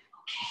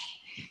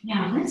 Okay,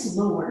 now let's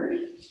lower,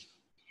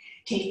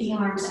 take the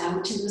arms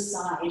out to the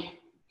side,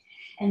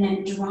 and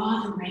then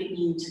draw the right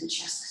knee into the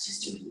chest. Let's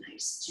just do a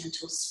nice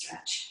gentle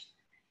stretch.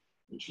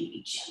 We can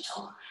be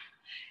gentle.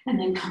 And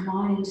then come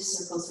on into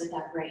circles with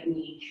that right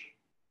knee.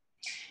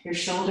 Your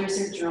shoulders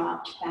are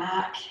dropped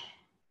back.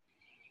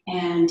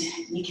 And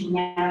you can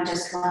now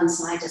just go on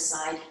side to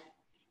side.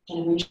 Get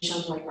a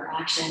windshield wiper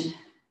action.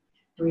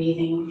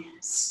 Breathing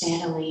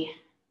steadily.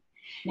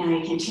 Now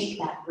you can take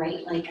that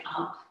right leg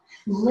up.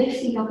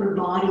 Lift the upper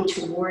body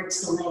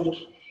towards the leg.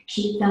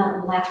 Keep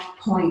that left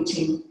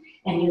pointing.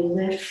 And you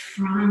lift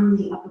from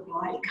the upper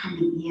body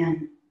coming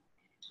in.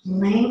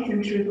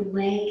 Lengthen through the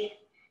leg.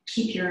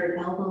 Keep your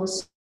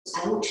elbows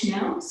out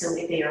now, so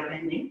if they are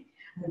bending.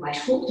 Otherwise,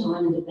 hold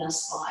on in the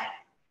best spot.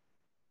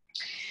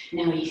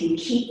 Now you can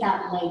keep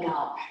that leg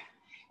up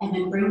and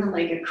then bring the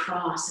leg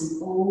across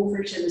and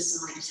over to the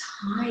side as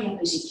high up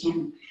as you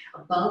can,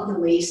 above the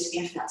waist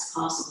if that's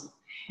possible.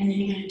 And then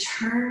you're going to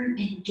turn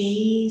and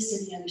gaze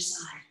to the other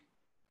side.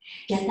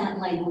 Get that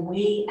leg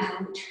way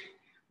out.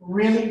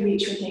 Really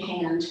reach with the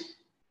hand.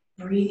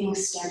 Breathing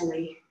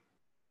steadily.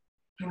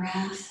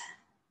 Breath.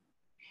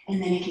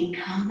 And then you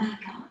can come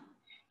back up.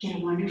 Get a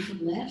wonderful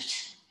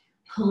lift.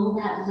 Pull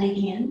that leg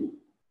in.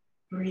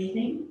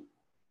 Breathing.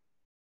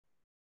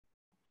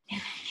 And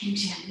then you can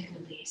gently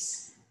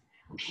release.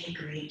 Okay,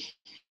 great.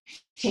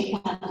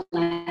 Take that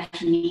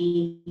left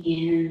knee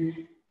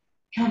in.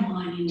 Come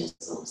on into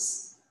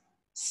those.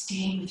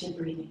 Stay with your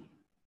breathing.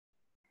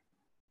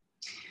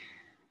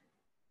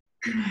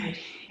 Good.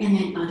 And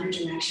then other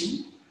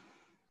direction.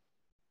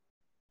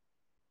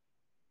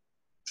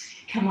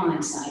 Come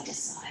on, side to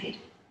side.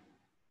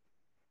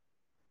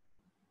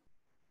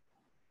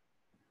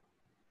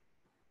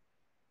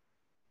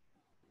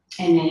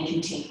 And then you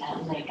can take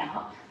that leg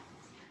up.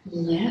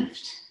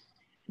 Lift.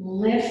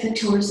 Lift the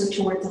torso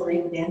towards the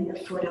leg, bend the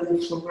foot on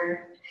the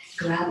floor.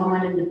 Grab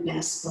on in the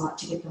best spot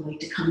to get the leg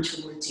to come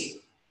towards you.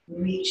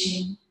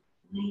 Reaching.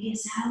 Leg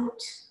is out.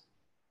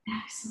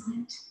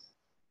 Excellent.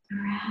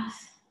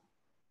 Breath.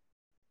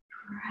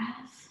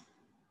 Breath.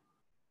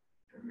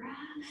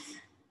 Breath.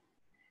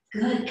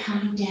 Good.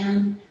 Coming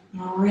down.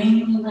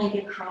 Bring the leg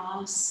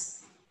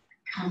across.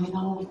 Coming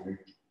over.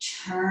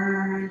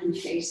 Turn and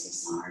face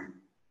this arm.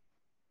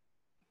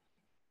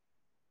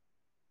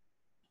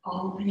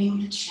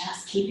 Opening the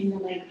chest, keeping the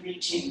leg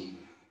reaching.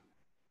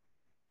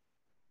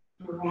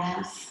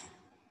 Breath.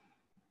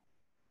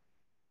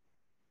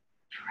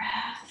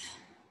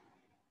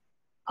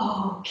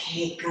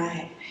 Okay,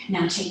 good.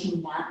 Now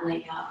taking that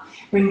leg up.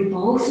 Bring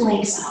both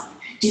legs up.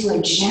 Do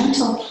a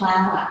gentle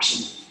plow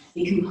action.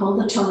 You can pull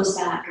the toes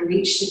back,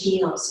 reach the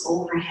heels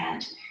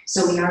overhead.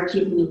 So we are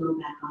keeping the low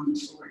back on the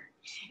floor.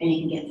 And you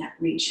can get that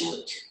reach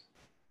out.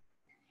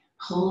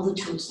 Pull the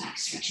toes back,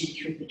 stretching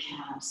through the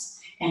calves.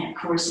 And of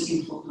course, you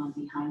can hold on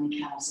behind the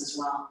calves as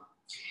well.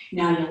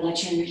 Now you'll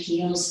let your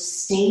heels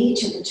stay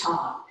to the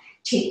top.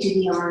 Take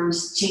the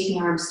arms to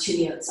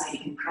the outside. You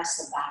can press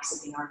the backs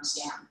of the arms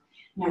down.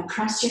 Now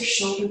press your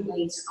shoulder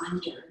blades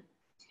under.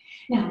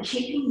 Now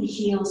keeping the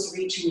heels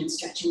reaching and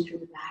stretching through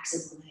the backs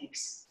of the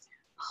legs.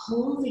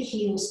 Pull the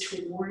heels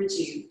towards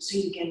you so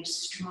you get a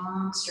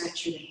strong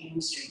stretch through the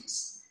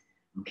hamstrings.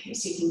 Okay,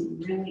 so you can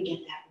really get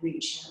that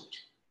reach out.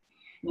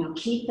 Now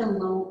keep the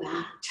low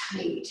back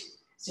tight.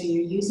 So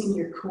you're using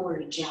your core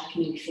to jack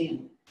and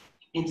fin.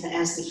 And so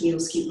as the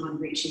heels keep on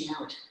reaching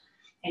out.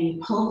 And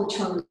you pull the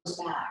toes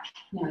back.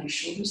 Now your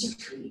shoulders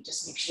are free,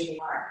 just make sure they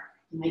are.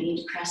 You might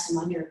need to press them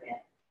under a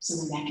bit so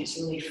the neck is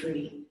really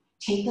free.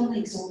 Take the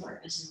legs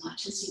over as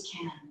much as you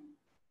can,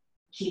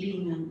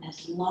 keeping them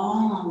as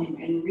long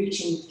and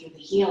reaching through the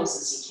heels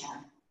as you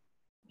can,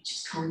 which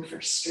is code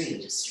for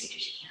straight as you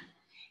can.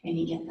 And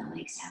you get the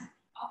legs down.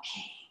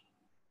 Okay.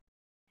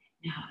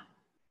 Now,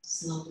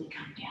 slowly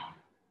come down.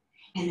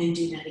 And then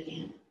do that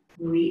again.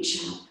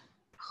 Reach up,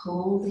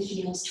 pull the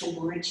heels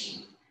towards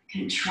you.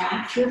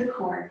 Contract through the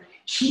core,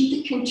 keep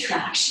the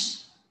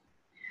contraction.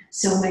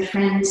 So my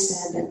friend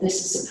said that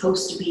this is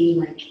supposed to be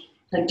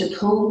like to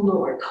pull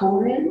lower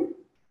core in.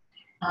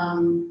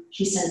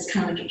 He said it's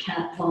kind of like a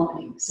cat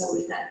vomiting. So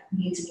if that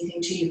means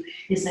anything to you,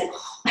 is that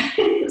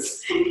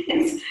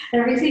it's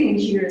everything in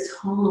here is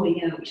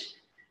hollowing out.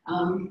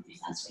 If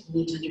that's what you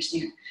need to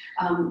understand.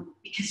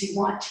 Because you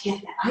want to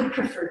get that. I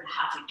prefer to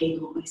have a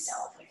giggle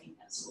myself. I think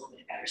that's a little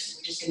bit better. So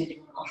we're just going to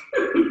do a little.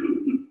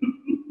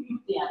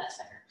 Yeah, that's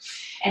better.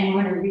 And you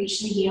want to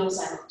reach the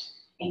heels out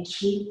and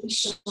keep the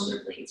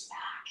shoulder blades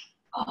back.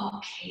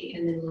 Okay,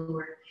 and then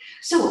lower.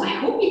 So I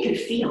hope you could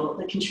feel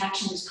the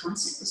contraction is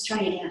constant. Let's try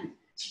again.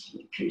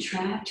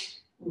 Contract,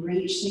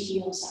 reach the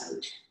heels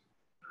out.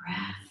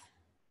 Breath,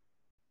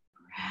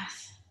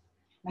 breath.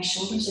 My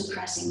shoulders are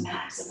pressing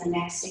back so the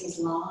neck stays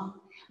long.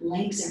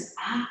 Legs are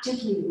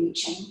actively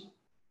reaching.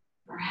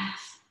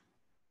 Breath.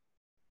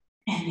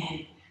 And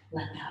then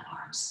let the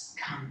arms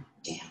come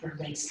down, or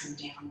legs come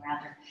down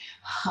rather.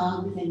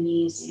 Hug the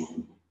knees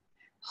in.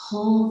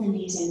 Pull the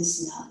knees in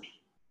snug.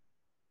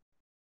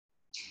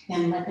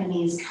 Then let the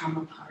knees come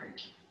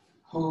apart.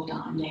 Hold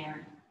on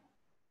there.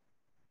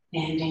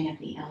 Bending at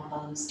the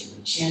elbows.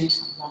 Do a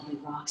gentle, lovely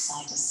rock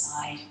side to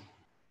side.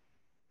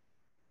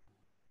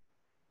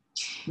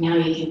 Now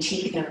you can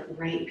take the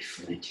right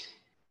foot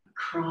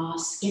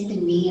across, get the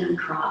knee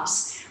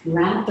uncross,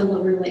 wrap the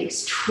lower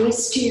legs,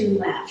 twist to your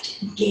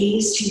left,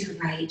 gaze to your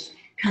right,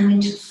 come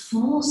into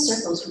full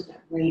circles with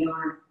that right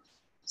arm.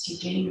 So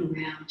you're getting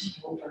around and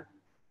over.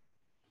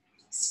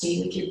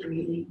 Stay with your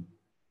breathing.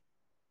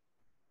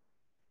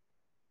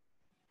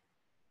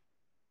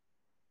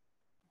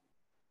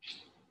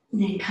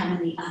 And then come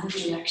in the other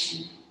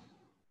direction.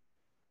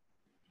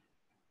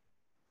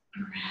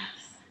 Breath.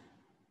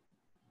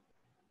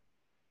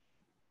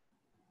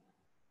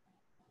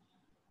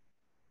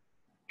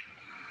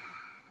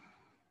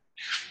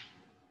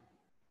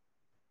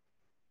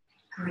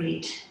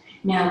 Great.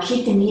 Now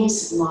keep the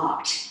knees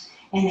locked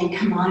and then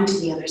come on to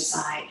the other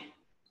side.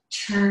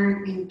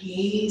 Turn and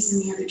gaze in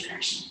the other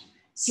direction.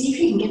 See if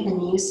you can get the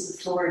knees to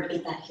the floor and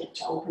get that hip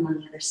to open on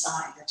the other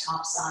side, the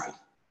top side.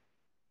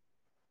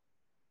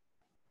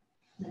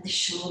 Let the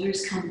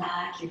shoulders come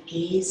back. You're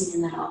gazing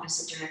in that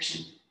opposite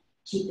direction.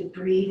 Keep the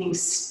breathing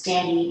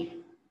steady.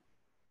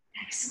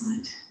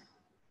 Excellent.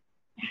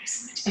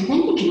 Excellent. And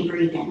then you can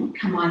breathe in.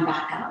 Come on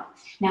back up.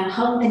 Now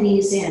hug the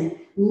knees in.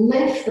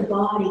 Lift the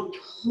body.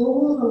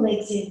 Pull the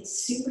legs in.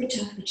 Super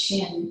tuck the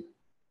chin.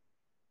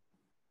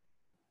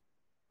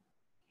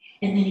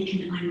 And then you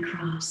can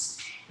uncross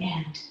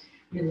and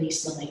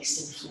release the legs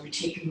to the floor.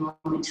 Take a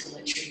moment to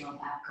let your low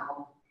back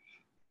go.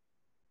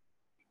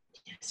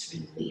 Just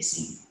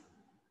releasing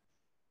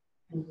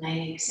the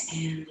legs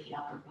and the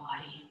upper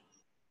body.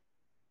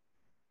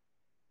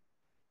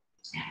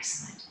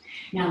 Excellent.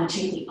 Now we'll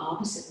take the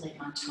opposite leg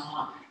on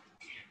top.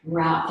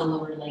 Wrap the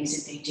lower legs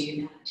if they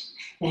do that.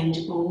 Bend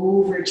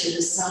over to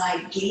the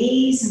side.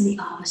 Gaze in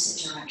the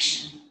opposite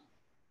direction.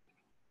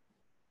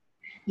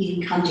 You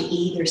can come to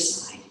either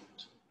side.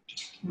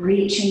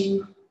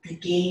 Reaching the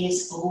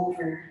gaze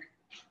over.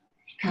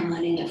 Come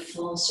on into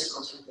full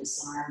circles with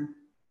this arm.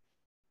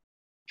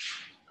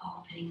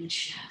 Opening the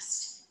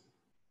chest.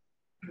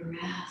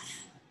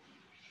 Breath.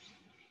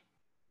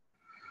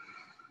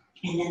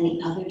 And then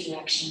the other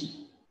direction.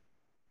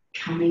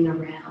 Coming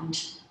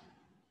around.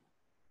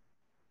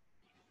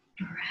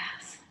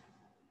 Breath.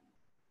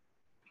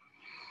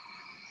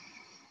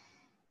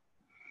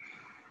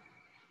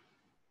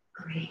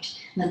 Great.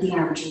 Let the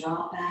arm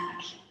drop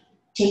back.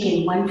 Take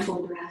in one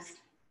full breath.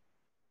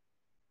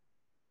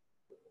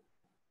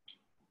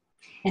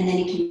 And then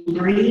you can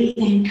breathe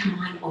in, come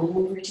on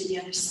over to the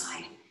other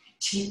side.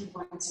 Tip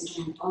once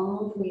again,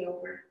 all the way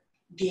over,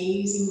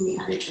 gazing in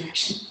the other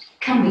direction.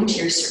 Come into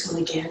your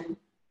circle again.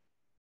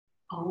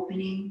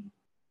 Opening,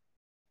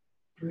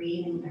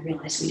 breathing. I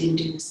realize we didn't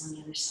do this on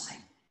the other side.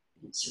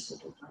 I didn't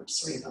circle both arms,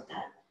 sorry about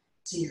that.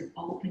 So you're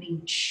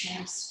opening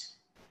chest,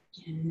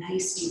 get a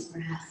nice deep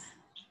breath.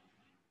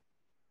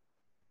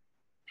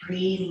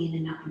 Breathing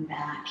in and up and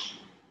back.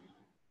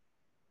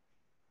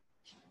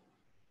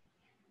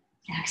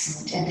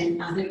 Excellent, and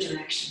then other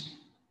direction.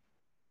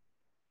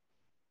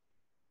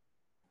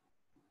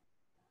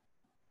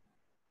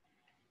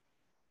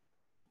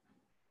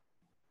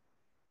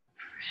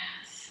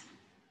 Breath.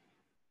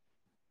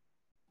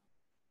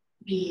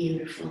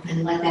 Beautiful,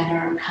 then let that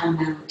arm come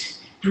out.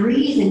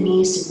 Breathe the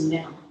knees to the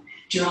middle.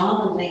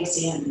 Draw the legs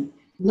in.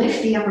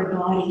 Lift the upper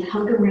body,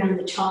 hug around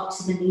the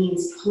tops of the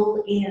knees,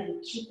 pull in,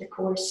 keep the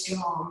core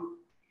strong.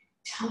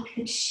 Tuck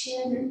the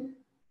chin.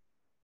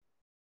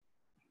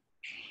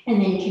 And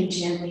then you can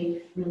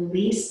gently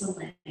release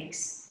the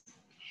legs.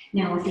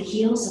 Now with the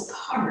heels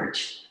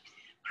apart,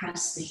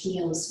 press the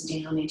heels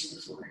down into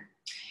the floor.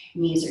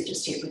 Knees are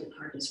just tapered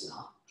apart as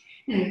well.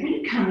 Now you're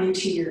going to come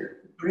into your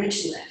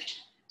bridge lift.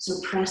 So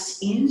press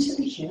into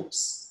the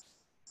hips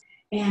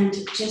and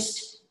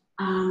just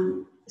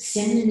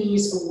send the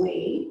knees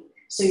away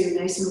so you're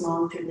nice and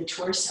long through the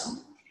torso.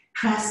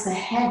 Press the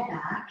head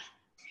back,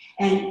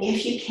 and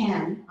if you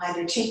can,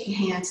 either take the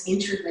hands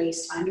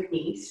interlaced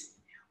underneath,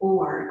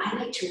 or I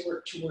like to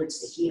work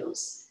towards the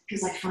heels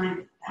because I find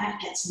that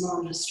that gets more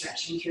of a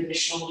stretching through the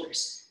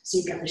shoulders. So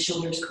you've got the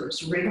shoulders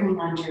curves wriggling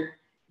under,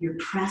 you're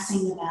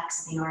pressing the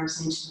backs of the arms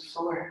into the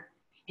floor,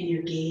 and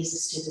your gaze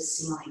is to the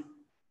ceiling,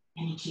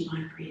 and you keep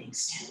on breathing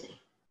steadily.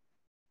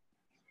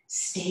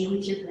 Stay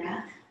with your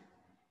breath.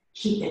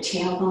 Keep the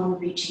tailbone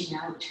reaching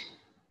out.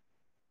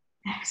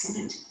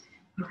 Excellent.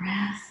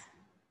 Breath.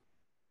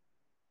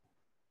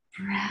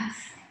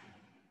 Breath.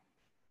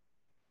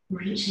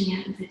 Reaching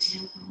out with the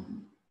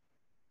tailbone.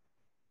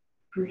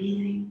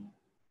 Breathing.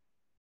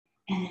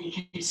 And then you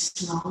can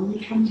slowly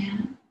come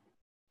down.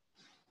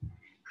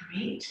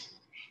 Great.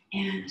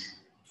 And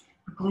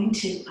we're going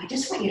to, I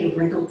just want you to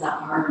wriggle the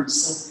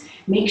arms. So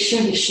make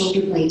sure the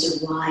shoulder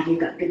blades are wide. You've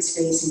got good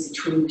space in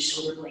between the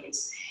shoulder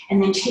blades.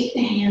 And then take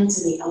the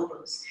hands and the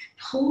elbows.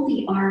 Pull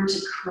the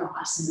arms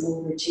across and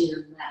over to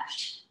your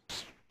left.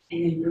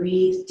 And then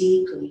breathe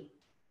deeply.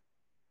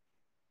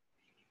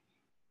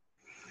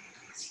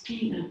 So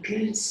getting a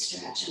good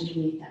stretch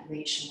underneath that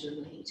right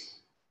shoulder blade.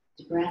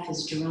 The breath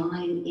is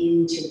drawing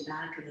into the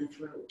back of the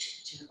throat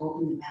to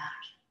open the back.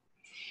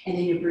 And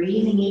then you're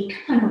breathing in,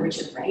 come over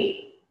to the right.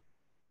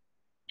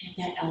 Get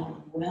that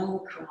elbow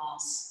well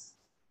across.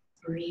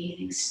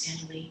 Breathing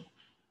steadily.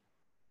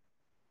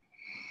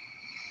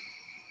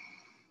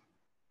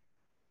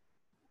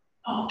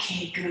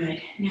 Okay,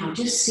 good. Now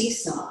just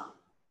seesaw,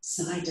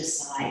 side to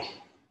side,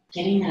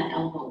 getting that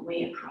elbow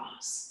way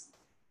across.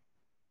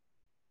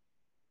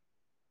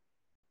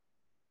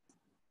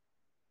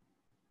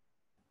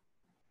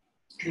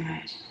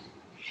 Good.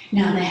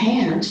 Now the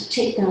hand,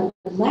 take the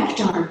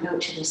left arm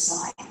out to the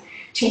side.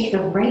 Take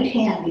the right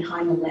hand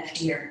behind the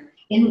left ear.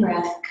 In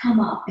breath, come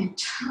up and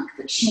tuck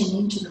the chin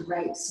into the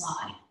right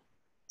side.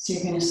 So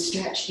you're going to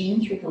stretch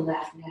in through the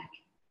left neck.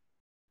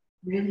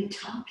 Really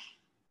tuck.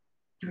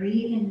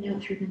 Breathe in and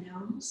out through the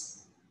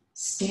nose.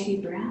 Steady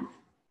breath.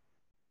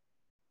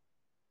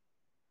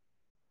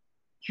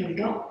 Here we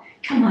go.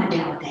 Come on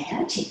down with the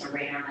head. Take the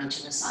right arm out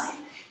to the side.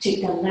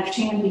 Take the left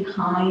hand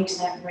behind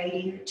that right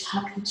ear.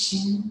 Tuck the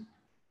chin.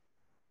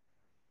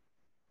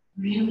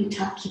 Really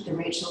tuck. Keep the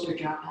right shoulder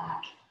drop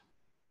back.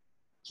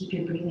 Keep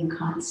your breathing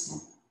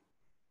constant.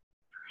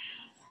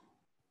 Breath.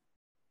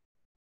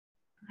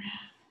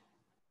 Breath.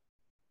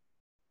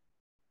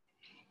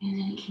 And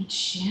then you can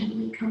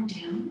gently come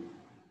down.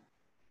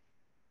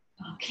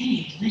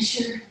 Okay, let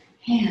your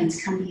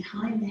hands come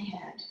behind the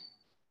head.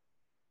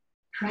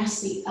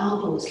 Press the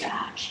elbows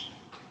back.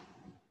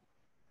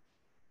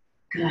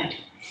 Good.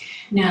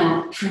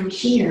 Now, from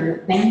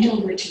here, bend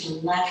over to the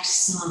left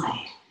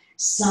side.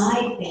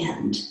 Side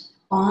bend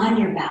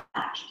on your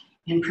back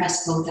and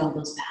press both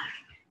elbows back.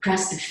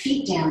 Press the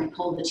feet down to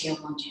pull the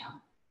tailbone down.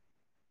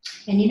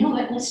 And you know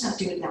what? Let's not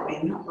do it that way.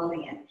 I'm not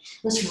loving it.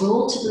 Let's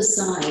roll to the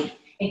side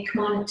and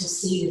come on up to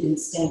seated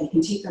instead. You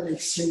can take the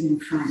legs straight in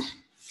front.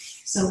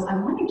 So I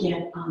want to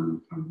get a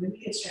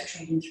really good stretch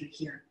right in through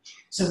here.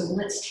 So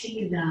let's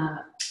take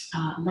the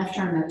left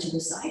arm out to the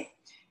side,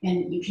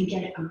 and you can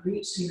get a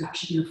reach so you're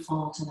actually going to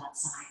fall to that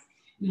side.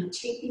 Now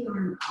take the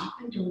arm up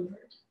and over.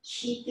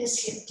 Keep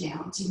this hip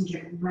down so you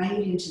can get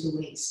right into the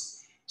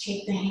waist.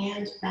 Take the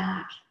hand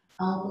back,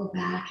 elbow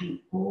back, and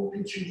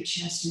open through the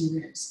chest and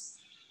ribs.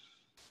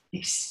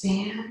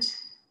 Expand,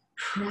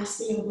 press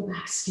the elbow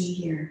back, stay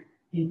here,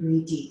 and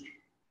breathe deep.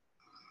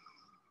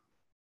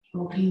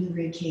 Opening the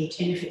rib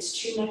cage. And if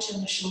it's too much on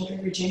the shoulder,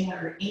 Virginia,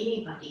 or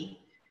anybody,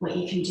 what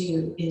you can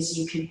do is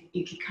you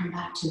could come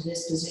back to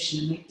this position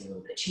and make it a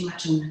little bit too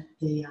much on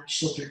the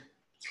shoulder.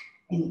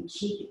 And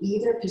keep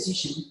either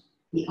position,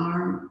 the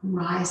arm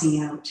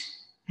rising out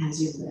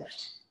as you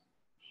lift.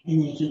 And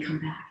then you can come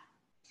back.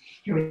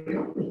 Here we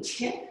go. We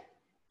tip,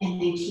 And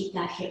then keep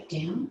that hip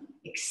down.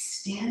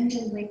 Extend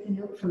and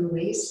lengthen out from the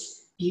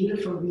waist.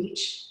 Beautiful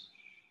reach.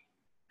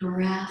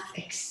 Breath,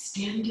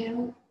 extend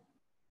out.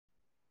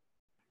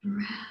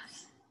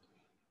 Breath.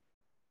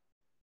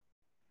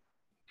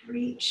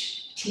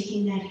 Reach,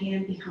 taking that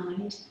hand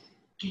behind.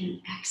 Get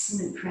an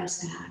excellent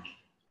press back.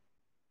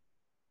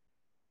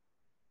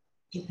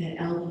 Get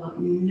that elbow up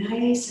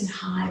nice and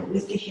high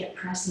with the hip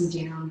pressing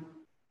down.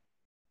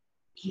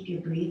 Keep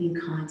your breathing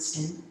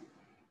constant.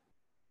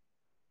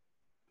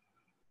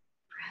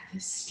 Breath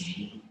is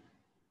steady.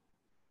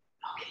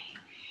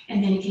 Okay,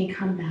 and then you can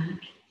come back.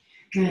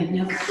 Good,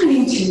 now come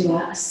into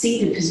a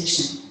seated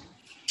position.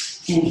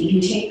 And you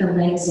can take the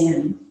legs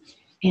in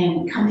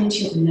and come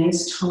into a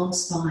nice tall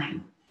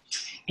spine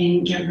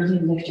and get really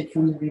lifted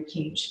from the rib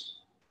cage.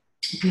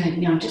 Good,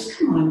 now just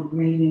come on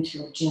right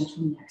into a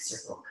gentle neck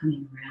circle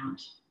coming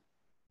around.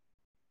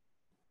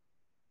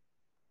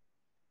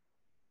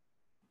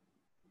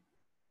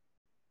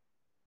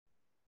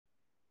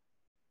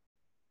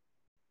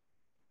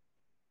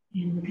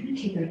 And we're going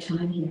to take our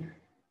time here.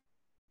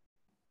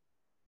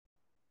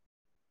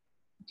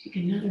 Take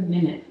another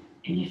minute,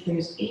 and if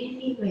there's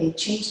any way,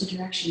 change the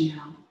direction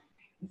now.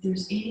 If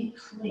there's any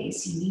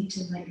place you need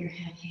to let your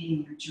head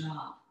hang or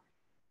drop,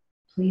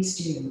 please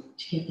do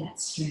to get that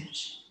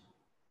stretch.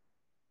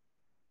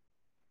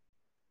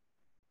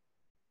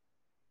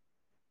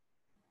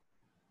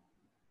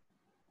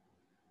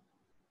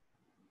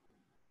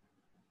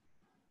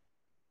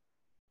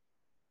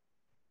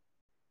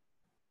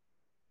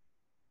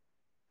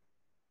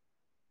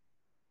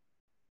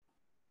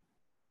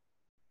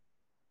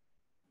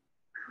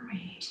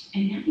 Great,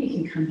 and now you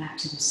can come back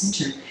to the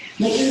center.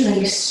 Let your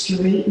legs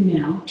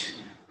straighten out,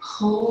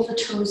 pull the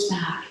toes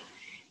back,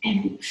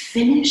 and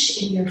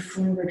finish in your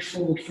forward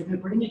fold. We're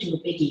going to do a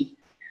biggie.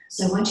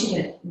 So I want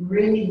you to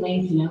really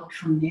lengthen out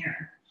from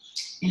there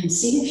and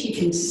see if you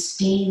can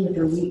stay with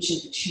the reach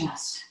of the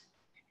chest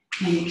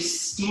and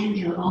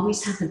extend out.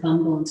 Always have the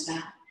bum bones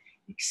back.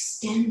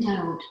 Extend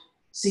out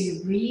so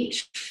you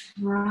reach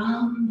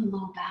from the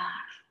low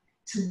back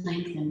to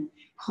lengthen.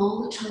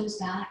 Pull the toes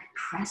back,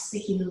 press the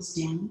heels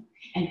down,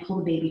 and pull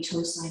the baby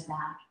toe side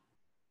back.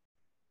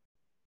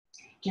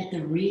 Get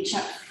the reach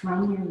up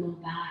from your low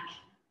back.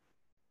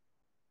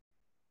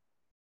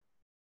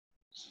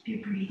 Keep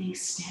your breathing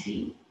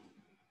steady.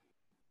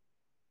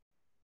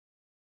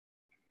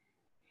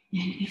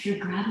 And if you're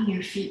grabbing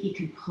your feet, you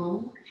can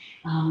pull.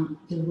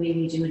 The way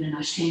we do it in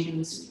Ashtanga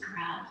is we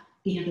grab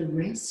the other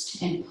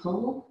wrist and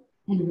pull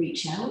and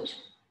reach out.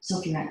 So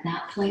if you're at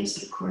that place,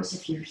 but of course,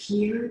 if you're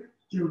here,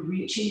 you're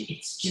reaching,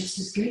 it's just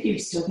as good. You're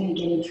still going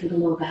to get in through the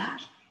low back.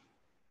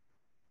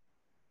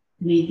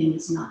 The main thing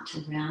is not to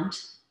round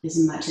as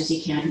much as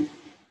you can.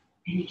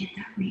 And you get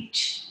that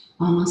reach.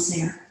 Almost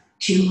there.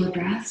 2 more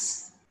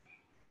breaths.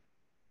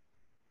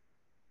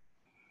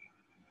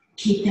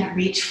 Keep that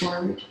reach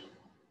forward.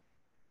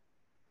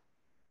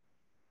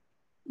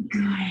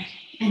 Good.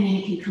 And then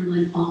you can come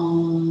on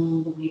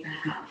all the way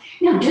back up.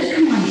 Now just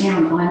come on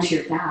down onto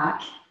your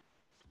back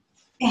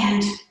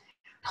and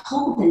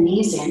pull the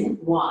knees in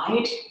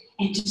wide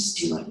and just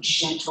do a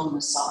gentle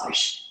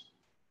massage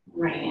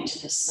right into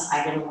the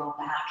side of the low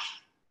back.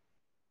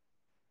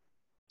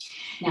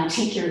 Now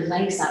take your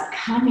legs up,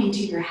 come into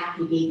your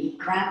happy baby,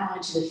 grab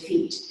onto the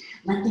feet,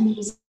 let the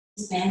knees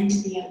bend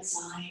to the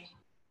outside.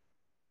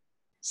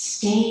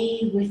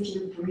 Stay with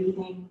your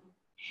breathing.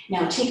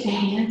 Now take the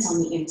hands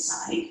on the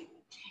inside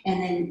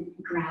and then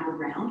grab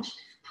around,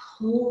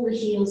 pull the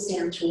heels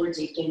down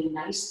towards you, get a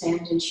nice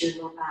bend into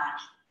your low back.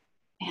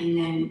 And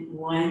then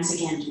once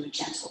again, do a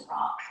gentle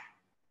rock,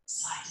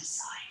 side to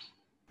side.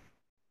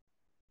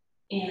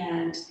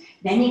 And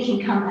then you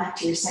can come back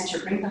to your center,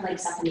 bring the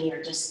legs up in the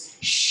air,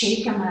 just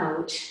shake them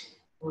out,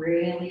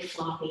 really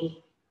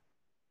floppy.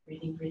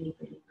 Breathing, breathing,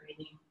 breathing,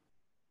 breathing.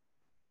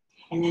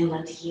 And then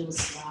let the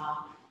heels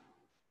drop.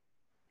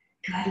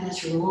 Good,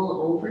 let's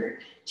roll over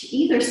to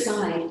either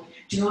side,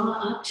 draw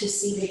up to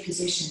seated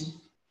position.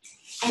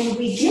 And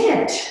we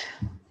did it.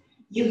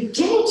 You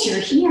did it, you're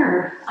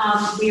here.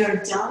 We are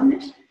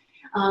done.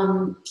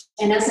 And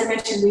as I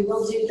mentioned, we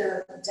will do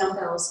the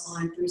dumbbells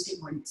on Thursday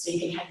morning. So you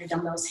can have your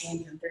dumbbells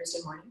handy on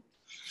Thursday morning.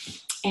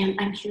 And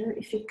I'm here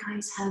if you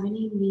guys have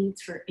any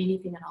needs for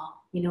anything at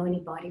all. You know, any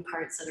body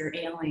parts that are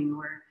ailing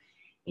or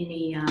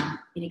any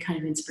kind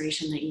of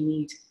inspiration that you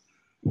need.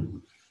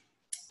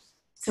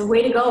 So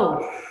way to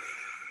go.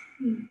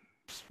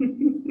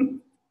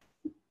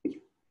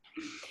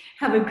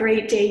 Have a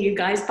great day, you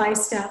guys. Bye,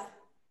 Steph.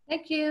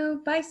 Thank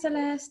you. Bye,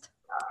 Celeste.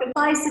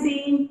 Goodbye,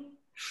 Sabine.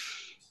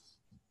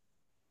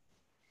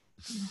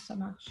 Thank you so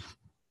much.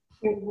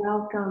 You're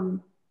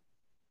welcome.